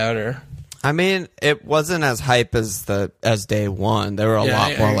stand out or? I mean, it wasn't as hype as day one. There were a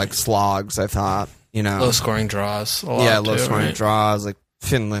lot more like slogs. I thought, low scoring draws. Low scoring draws like.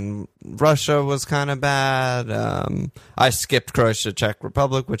 Finland, Russia was kind of bad. I skipped Croatia, Czech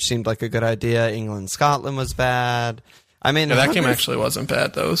Republic, which seemed like a good idea. England, Scotland was bad. I mean, that game actually wasn't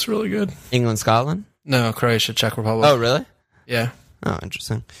bad though. It was really good. England, Scotland? No, Croatia, Czech Republic. Oh, really? Yeah. Oh,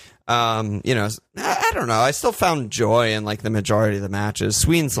 interesting. I don't know. I still found joy in like the majority of the matches.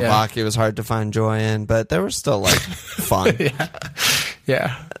 Sweden, Slovakia was hard to find joy in, but they were still like fun.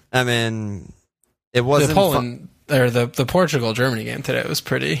 Yeah. I mean, it wasn't Poland. the Portugal Germany game today was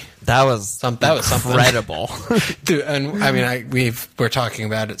pretty. That was something incredible. Dude, and I mean, we're talking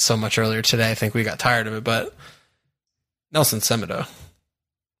about it so much earlier today. I think we got tired of it, but Nelson Semedo,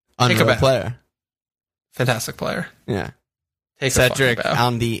 unreal player, fantastic player. Yeah, take Cedric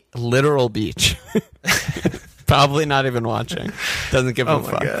on the literal beach, probably not even watching. Doesn't give a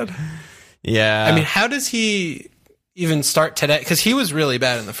fuck. God. Yeah, I mean, how does he even start today? Because he was really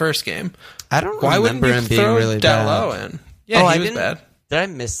bad in the first game. I don't remember him being really bad. Dalot in? Yeah, he was bad. Did I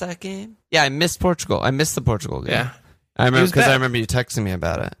miss that game? Yeah, I missed Portugal. I missed the Portugal game. Yeah, I remember because I remember you texting me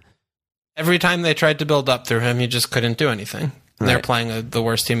about it. Every time they tried to build up through him, he just couldn't do anything. And they're playing the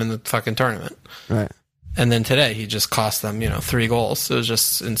worst team in the fucking tournament. Right. And then today, he just cost them, 3 goals. It was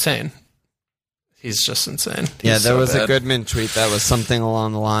just insane. He's just insane. Yeah, there was a Goodman tweet that was something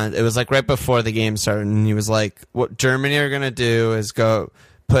along the lines. It was like right before the game started, and he was like, "What Germany are going to do is go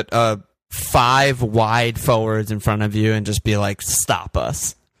put 5 wide forwards in front of you and just be like, stop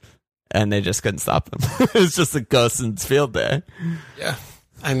us." And they just couldn't stop them. It was just a Gosens field day. Yeah.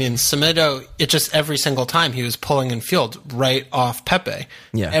 I mean, Semedo, every single time he was pulling in field right off Pepe.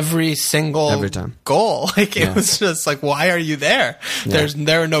 Yeah. Every time. Goal. It was just like, why are you there? Yeah.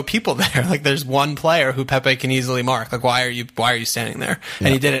 There are no people there. Like, there's one player who Pepe can easily mark. Like, why are you standing there? And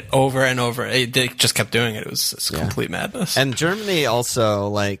he did it over and over. Just kept doing it. It was complete madness. And Germany also,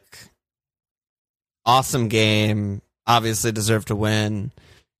 like, awesome game, obviously deserved to win.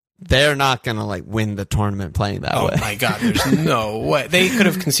 They're not going to like win the tournament playing that way. Oh my God, there's no way. They could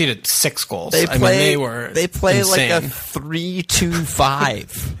have conceded 6 goals. They play insane. like a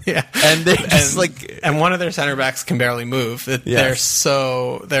 3-2-5. Yeah. And they're just and one of their center backs can barely move. They're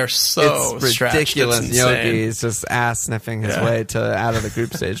so it's stretched. Ridiculous. It's Yogi's just ass sniffing his way to out of the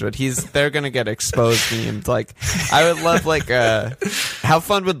group stage, but they're going to get exposed memes. Like, I would love how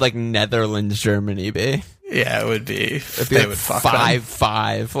fun would like Netherlands Germany be? Yeah, it would be. They would fuck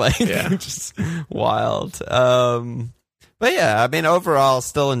 5-5, just wild. But yeah, I mean, overall,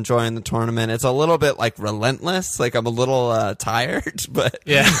 still enjoying the tournament. It's a little bit like relentless. Like, I'm a little tired, but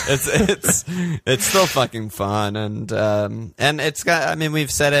it's still fucking fun, and it's got. I mean,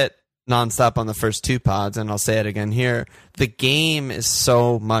 we've said it nonstop on the first 2 pods, and I'll say it again here. The game is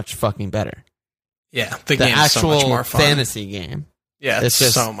so much fucking better. Yeah, the game is so much more fun. Fantasy game. Yeah, it's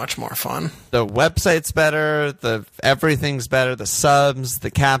just so much more fun. The website's better. Everything's better. The subs,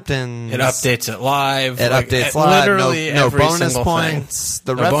 the captains. It updates it live. It updates live. Literally no every bonus single points.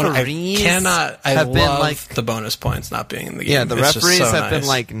 Thing. The referees I love the bonus points not being in the game. Yeah, the referees have been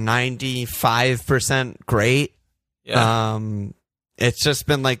like 95% great. Yeah. It's just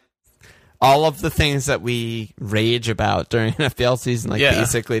been like all of the things that we rage about during an FPL season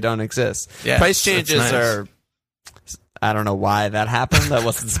basically don't exist. Yeah, price changes are... I don't know why that happened. That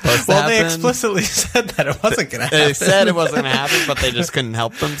wasn't supposed to happen. Well, they explicitly said that it wasn't going to happen. They said it wasn't going to happen, but they just couldn't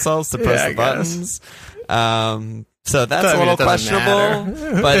help themselves to push the buttons. So that's a little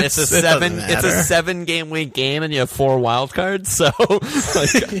questionable. But it's a 7-game week game, and you have 4 wild cards. So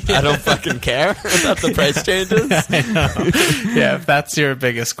I don't fucking care about the price changes. I know. Yeah, if that's your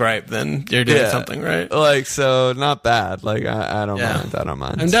biggest gripe, then you're doing something right. Like, so not bad. Like, I don't mind. I don't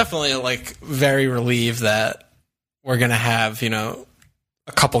mind. I'm definitely very relieved that we're going to have, a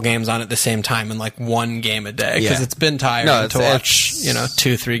couple games on at the same time and 1 game a day, because it's been tiring to watch,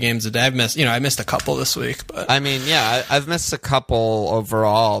 2-3 games a day. I've missed, I missed a couple this week, but I mean, I've missed a couple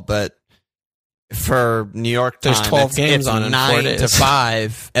overall, but for New York time, there's 12 games it's on in 9 4 days. to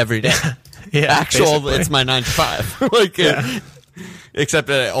 5 every day. Basically. It's my 9 to 5. Except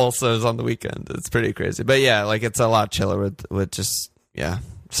it also is on the weekend. It's pretty crazy, but it's a lot chiller with just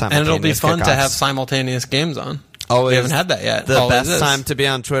simultaneous and it'll be fun kickoffs. To have simultaneous games on. Always. We haven't had that yet. The best time to be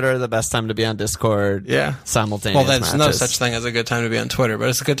on Twitter, the best time to be on Discord. Yeah. Simultaneous Well, there's matches. no such thing as a good time to be on Twitter, but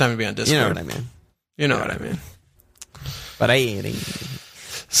it's a good time to be on Discord. You know what I mean. You know what I mean. But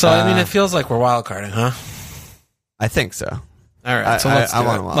So, I mean, it feels like we're wildcarding, huh? I think so. All right, so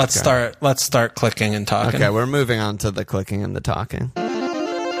let's start clicking and talking. Okay, we're moving on to the clicking and the talking.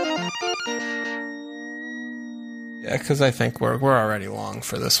 Yeah, because I think we're already long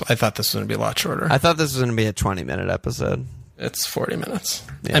for this. I thought this was going to be a lot shorter. I thought this was going to be a 20-minute episode. It's 40 minutes.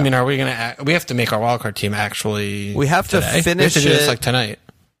 Yeah. I mean, are we going to... We have to make our wildcard team actually... We have to finish we have to do this tonight.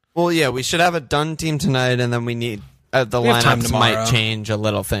 Well, yeah, we should have a done team tonight, and then we need... the lineups might change a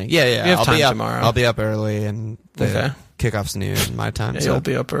little thing. Yeah. We have time tomorrow. I'll be up early, and the kickoff's noon my time. Yeah, you'll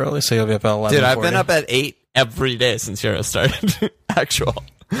be up early, so you'll be up at 11. Dude, I've been up at 8 every day since Euro started. Actual.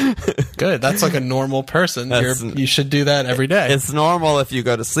 Good. That's like a normal person. You should do that every day. It's normal if you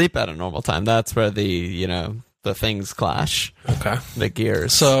go to sleep at a normal time. That's where the things clash. Okay. The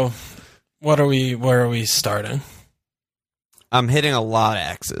gears. So, where are we starting? I'm hitting a lot of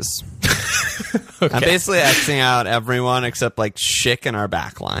X's. Okay. I'm basically Xing out everyone except like Schick in our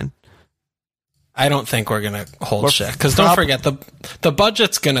back line. I don't think we're going to hold Schick. Because don't forget, the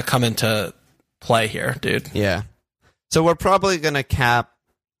budget's going to come into play here, dude. Yeah. So we're probably going to cap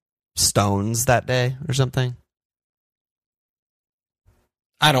Stones that day or something.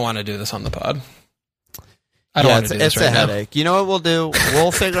 I don't want to do this on the pod. I don't want to do this right now. It's a headache. You know what we'll do?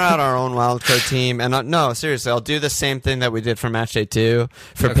 We'll figure out our own wildcard team. And no, seriously, I'll do the same thing that we did for Match Day 2.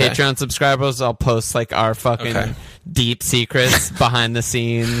 For Patreon subscribers, I'll post like our fucking deep secrets, behind the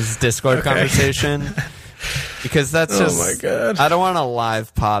scenes Discord conversation. Because that's just... Oh my God. I don't want to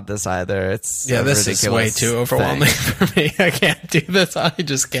live pod this either. It's this is way too overwhelming for me. I can't do this. I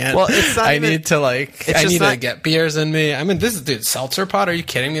just can't. Well, it's not I need to get beers in me. I mean, this is, dude, seltzer pod? Are you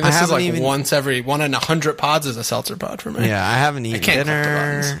kidding me? This is like once every 1 in 100 pods is a seltzer pod for me. Yeah, I haven't eaten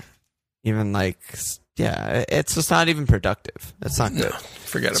dinner. Even like... Yeah, it's just not even productive. It's not good. No,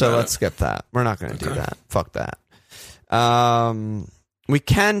 forget about it. So let's skip that. We're not going to do that. Fuck that. We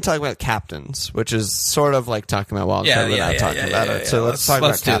can talk about captains, which is sort of like talking about wildcard without talking about it. So let's talk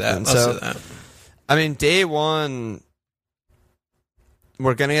about captains. Let's do that. I mean, day one,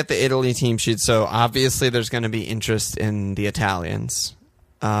 we're going to get the Italy team sheet. So obviously there's going to be interest in the Italians.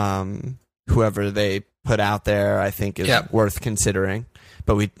 Whoever they put out there, I think, is worth considering.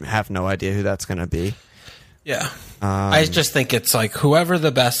 But we have no idea who that's going to be. Yeah. I just think it's like whoever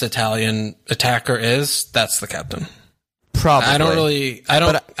the best Italian attacker is, that's the captain. Probably. I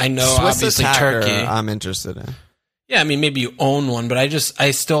know Swiss obviously attacker, Turkey. I'm interested in. Yeah, I mean, maybe you own one, but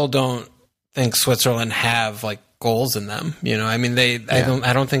I still don't think Switzerland have like goals in them. You know, I mean,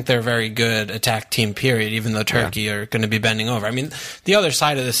 I don't think they're very good attack team, period, even though Turkey are going to be bending over. I mean, the other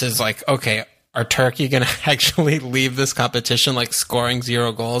side of this is like, okay, are Turkey going to actually leave this competition like scoring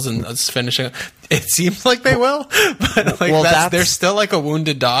 0 goals and finishing? It seems like they will, but like they're still like a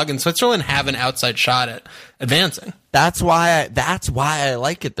wounded dog, and Switzerland have an outside shot at advancing. That's why I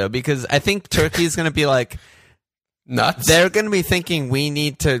like it though, because I think Turkey is going to be like nuts. They're going to be thinking we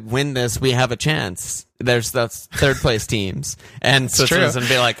need to win this. We have a chance. There's those third place teams, and Switzerland's going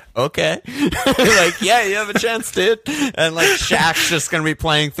to be like, okay, like yeah, you have a chance, dude. And like Shaq's just going to be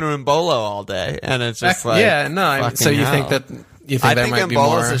playing through Mbolo all day, and it's just like so you hell. think there might be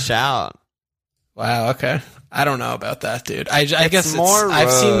more? I think Mbolo's a shout. Wow. Okay. I don't know about that, dude. I guess more.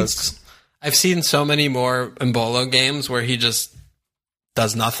 I've seen so many more Mbolo games where he just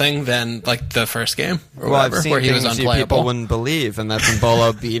does nothing than like the first game or whatever, where he was unplayable. People wouldn't believe, and that's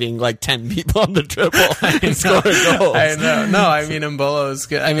Mbolo beating like 10 people on the dribble and scoring goals. I know. No, I mean Mbolo is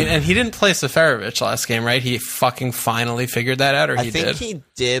good. I mean, and he didn't play Seferovic last game, right? He fucking finally figured that out, or I think he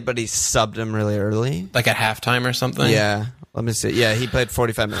did, but he subbed him really early, like at halftime or something. Yeah. Let me see. Yeah, he played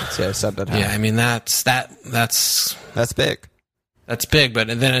 45 minutes. Yeah, subbed at half. Yeah, I mean that's big. That's big, but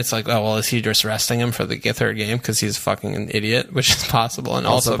then it's like, oh well, is he just resting him for the third game because he's fucking an idiot, which is possible and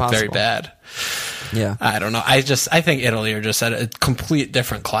also very bad. Yeah, I don't know. I think Italy are just at a complete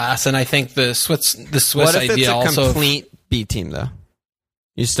different class, and I think the Swiss what if idea it's a also complete B team though.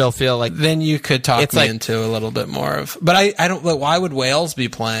 You still feel like then you could talk me into a little bit more of, but I don't. Why would Wales be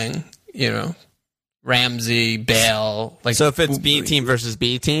playing? You know. Ramsey, Bale, like so. If it's B team versus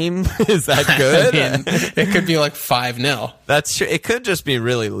B team, is that good? I mean, it could be like 5-0. That's true. It could just be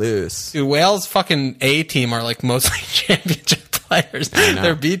really loose. Dude, Wales' fucking A team are like mostly championship players.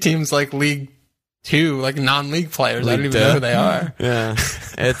 Their B team's like League 2, like non-league players. I don't even know who they are. Yeah,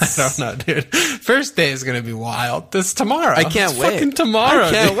 I don't know, dude. First day is gonna be wild. This tomorrow. I can't wait. Fucking tomorrow.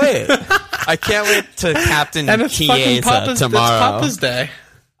 I can't wait. I can't wait to captain Chiesa tomorrow. It's Papa's Day.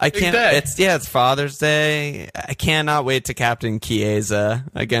 I can't. It's Father's Day. I cannot wait to captain Chiesa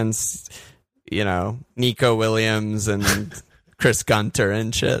against, Nico Williams and Chris Gunter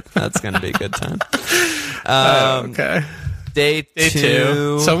and shit. That's gonna be a good time. Okay. Day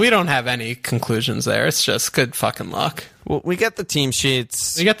two. So we don't have any conclusions there. It's just good fucking luck. Well, we get the team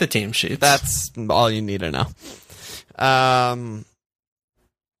sheets. That's all you need to know.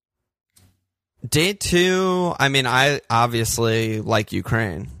 Day 2, I mean, I obviously like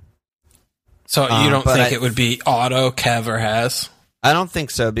Ukraine. So you don't think it would be Otto, Kev, or Has? I don't think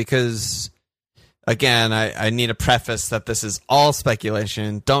so, because, again, I need a preface that this is all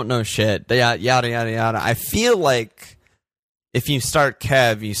speculation. Don't know shit. Yada, yada, yada. I feel like if you start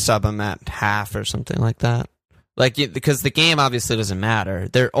Kev, you sub him at half or something like that. Because the game obviously doesn't matter.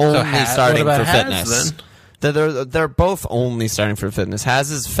 They're only starting for fitness. They're both only starting for fitness. Has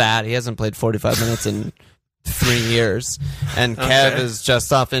is fat. He hasn't played 45 minutes in 3 years. And Kev is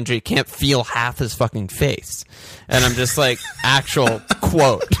just off injury. Can't feel half his fucking face. And I'm just like, actual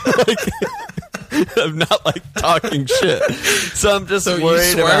quote. I'm not like talking shit. So I'm just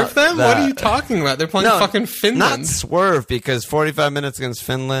worried you about them. That. What are you talking about? They're playing fucking Finland. Not swerve, because 45 minutes against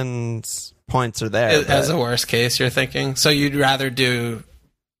Finland's points are there. As a worst case, you're thinking. So you'd rather do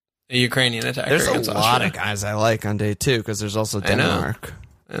a Ukrainian attacker. There's against a lot Austria. of guys I like on day 2 because there's also Denmark.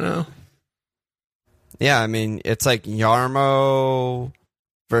 I know. Yeah, I mean, it's like Yarmo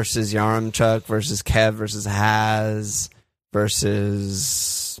versus Yaremchuk versus Kev versus Haz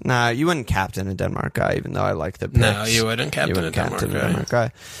versus... Nah, you wouldn't captain a Denmark guy, even though I like the picks. No, you wouldn't captain a Denmark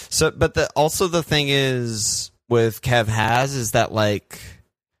guy. So, but also the thing is with Kev Haz is that, like,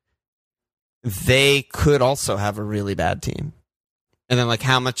 they could also have a really bad team. And then, like,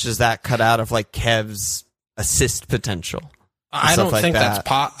 how much does that cut out of, like, Kev's assist potential? I don't think that's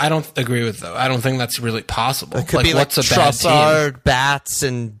I don't agree with though. I don't think that's really possible. It could be what's like a Trossard, bad Bats,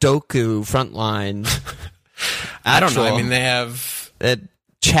 and Doku front line. I don't know. I mean, they have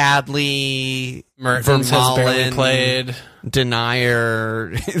Chadley, Mertens has barely played.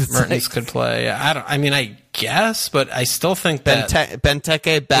 Denier. Mertens could play. I guess, but I still think that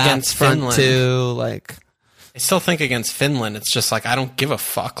Benteke Bats front Finland, two, like. I still think against Finland, it's just like, I don't give a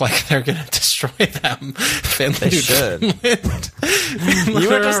fuck. Like, they're going to destroy them. Finland. They should. You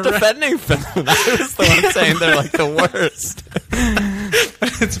were just defending Finland. I was the one saying they're like the worst.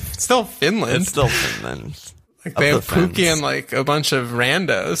 It's still Finland. It's still Finland. Like, they have Pukki and like a bunch of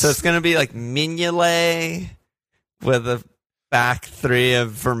randos. So it's going to be like Mignolet with a back three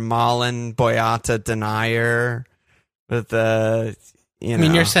of Vermaelen, Boyata, Denier with the... I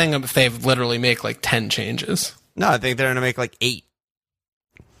mean, you're saying if they literally make like 10 changes. No, I think they're going to make like 8.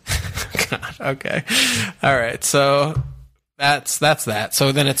 God, okay. All right, so that's that.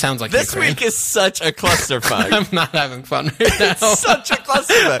 So then it sounds like this Ukraine. Week is such a clusterfuck. I'm not having fun right now. It's such a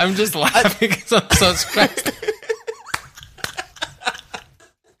clusterfuck. I'm just laughing because I'm so stressed.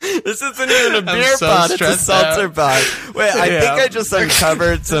 This isn't even a beer pod, it's a seltzer pod. Wait, I think I just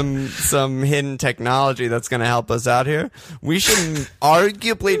uncovered some hidden technology that's going to help us out here. We should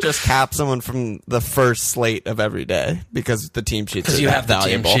arguably just cap someone from the first slate of every day because the team sheets are you have the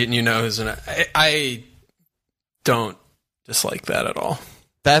valuable. Team sheet and you know who's in it. I don't dislike that at all.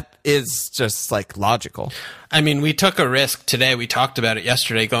 That is just like logical. I mean, we took a risk today. We talked about it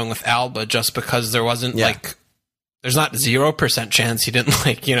yesterday going with Alba just because there wasn't like... There's not 0% chance he didn't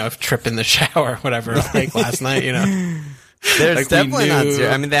trip in the shower or whatever like last night, There's like definitely not zero.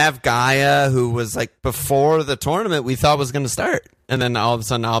 I mean, they have Gaia, who was like before the tournament we thought was going to start, and then all of a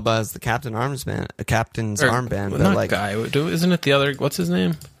sudden Alba has the captain's armband. Well, but not like Gaia, isn't it the other? What's his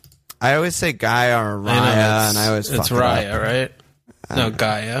name? I always say Gaia or Raya, and I always fuck it's Raya, right? No,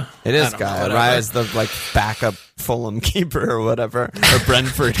 Gaia. It is Gaia. Raya's the like backup Fulham keeper or whatever, or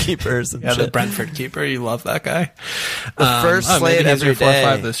Brentford keeper. Or some shit. The Brentford keeper. You love that guy. The first slate maybe he's your every day.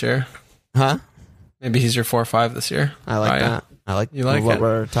 4-5 this year, huh? Maybe he's your 4-5 this year. I like that. I like what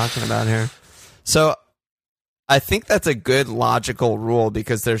we're talking about here. So I think that's a good logical rule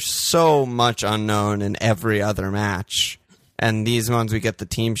because there's so much unknown in every other match, and these ones we get the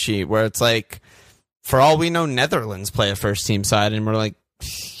team sheet where it's like. For all we know, Netherlands play a first team side, and we're like,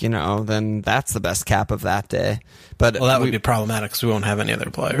 then that's the best cap of that day. But that would be problematic because we won't have any other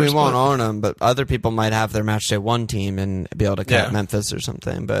players. We won't own them, but other people might have their match day one team and be able to cut Memphis or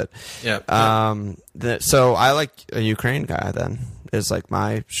something. But so I like a Ukraine guy. Then is like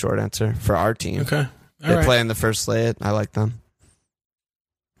my short answer for our team. Okay, they play in the first slate. I like them.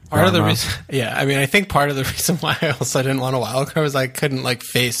 Part of the reason, I think part of the reason why I also didn't want a wild card was I couldn't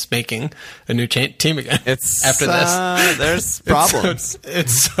face making a new team again. It's after this. There's problems.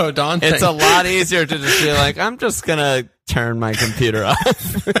 It's so daunting. It's a lot easier to just be like, I'm just gonna turn my computer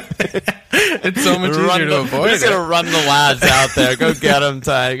off. It's so much easier to avoid. We're just gonna run the lads out there. Go get them,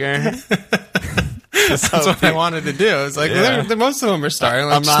 Tiger. That's what I wanted to do. I was like, most of them are starting.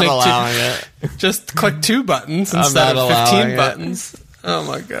 I'm not allowing it. Just click 2 buttons instead of 15 buttons. Oh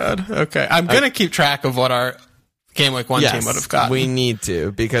my god. Okay. I'm going to keep track of what our Game Week 1 team would have gotten. We need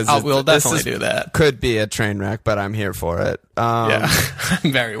to because we'll definitely do that. Could be a train wreck, but I'm here for it. I'm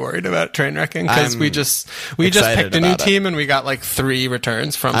very worried about train wrecking because we just picked a new team and we got 3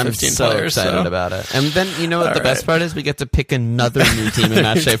 returns from 15 players. I'm so excited about it. And then you know what the best part is? We get to pick another new team in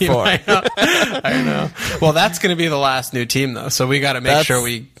match day 4. I know. Well, that's going to be the last new team though, so we got to make sure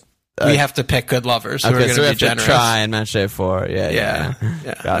we have to pick good lovers who are going to be generous. To try in match day 4. Yeah.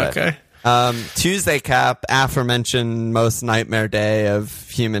 Got it. Okay. Tuesday cap, aforementioned most nightmare day of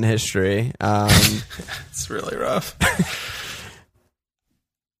human history. It's really rough.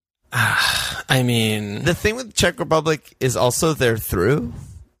 I mean, the thing with Czech Republic is also they're through.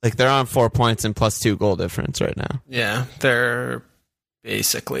 They're on 4 points and +2 goal difference right now. Yeah, they're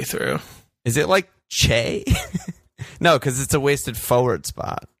basically through. Is it like Che? No, because it's a wasted forward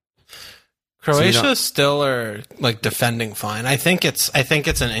spot. Croatia still are like defending fine. I think it's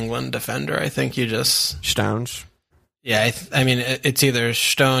an England defender. I think you just Stones. Yeah, I mean it's either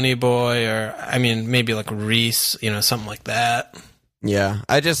Stoney Boy or maybe like Reese, something like that. Yeah,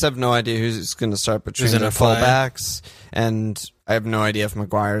 I just have no idea who's going to start between the fullbacks, and I have no idea if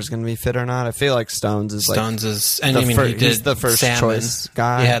Maguire's going to be fit or not. I feel like Stones is he's the first choice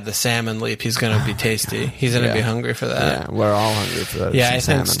guy. He had the salmon leap. He's going to be tasty. He's going to be hungry for that. Yeah, we're all hungry for that. Yeah, I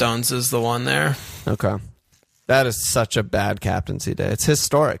think Stones is the one there. Okay. That is such a bad captaincy day. It's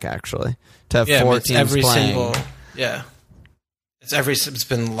historic, actually, to have 4 teams playing. It's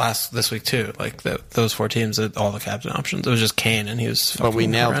been this week too. Like those 4 teams, all the captain options. It was just Kane, and he was fucking But we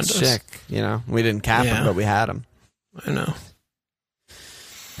nailed horrendous. Schick. We didn't cap him, but we had him. I know.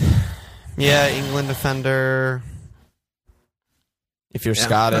 Yeah, England defender. If you're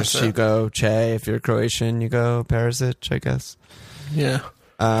Scottish, you go Che. If you're Croatian, you go Perisic, I guess. Yeah.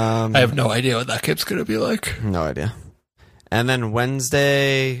 I have no idea what that kip's going to be like. No idea. And then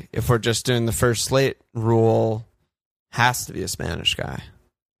Wednesday, if we're just doing the first slate rule, has to be a Spanish guy.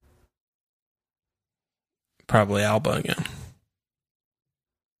 Probably Alba again.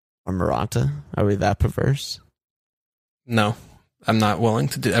 Or Morata? Are we that perverse? No. I'm not willing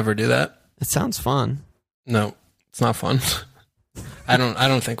to ever do that. It sounds fun. No, it's not fun. I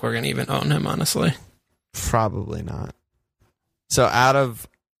don't think we're going to even own him, honestly. Probably not. So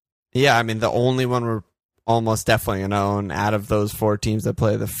the only one we're almost definitely going to own out of those 4 teams that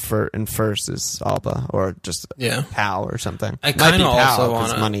play in first is Alba, or just Pal or something. I kind of also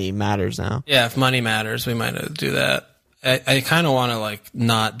want money matters now. Yeah, if money matters, we might do that. I kind of want to like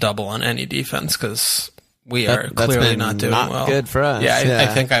not double on any defense because we are clearly not doing well. Good for us. Yeah,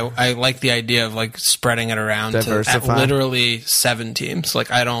 I think I like the idea of like spreading it around to literally 7 teams.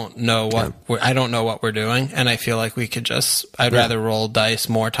 Like I don't know what we're doing, and I feel like we could I'd rather roll dice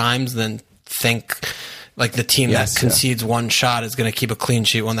more times than think like the team that concedes one shot is going to keep a clean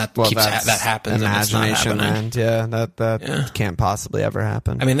sheet when that happens. Imagination land, that can't possibly ever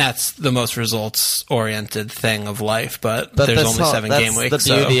happen. I mean, that's the most results-oriented thing of life, but there's only 7 game weeks. That's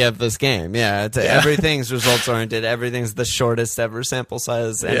the beauty of this game. Everything's results-oriented. Everything's the shortest ever sample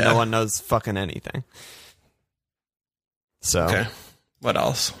size, and no one knows fucking anything. So. Okay. What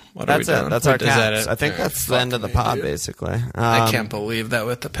else? That's it. That's our caps. I think that's the end of the pod, basically. I can't believe that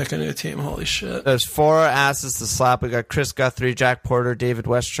with the pick a new team. Holy shit. There's 4 asses to slap. We got Chris Guthrie, Jack Porter, David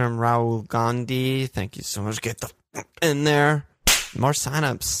Westrom, Raul Gandhi. Thank you so much. Get the in there. More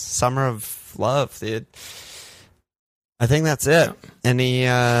signups. Summer of love, dude. I think that's it. Any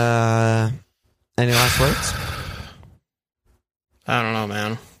last words? I don't know,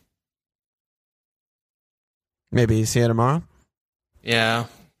 man. Maybe see you tomorrow? Yeah.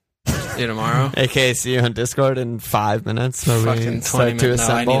 See you tomorrow. Okay, see you on Discord in 5 minutes. Fucking 20 minutes.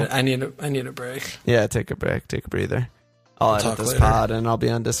 No, I need a break. Yeah, take a break. Take a breather. I'll edit this pod and I'll be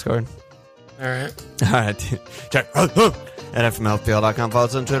on Discord. All right. Check at FMLPL.com. Follow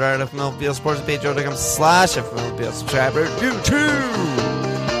us on Twitter at FMLPL Sports page. /FMLPL subscriber. YouTube.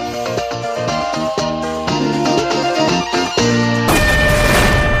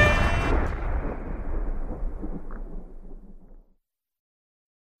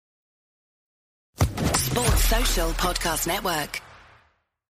 Sports Social Podcast Network.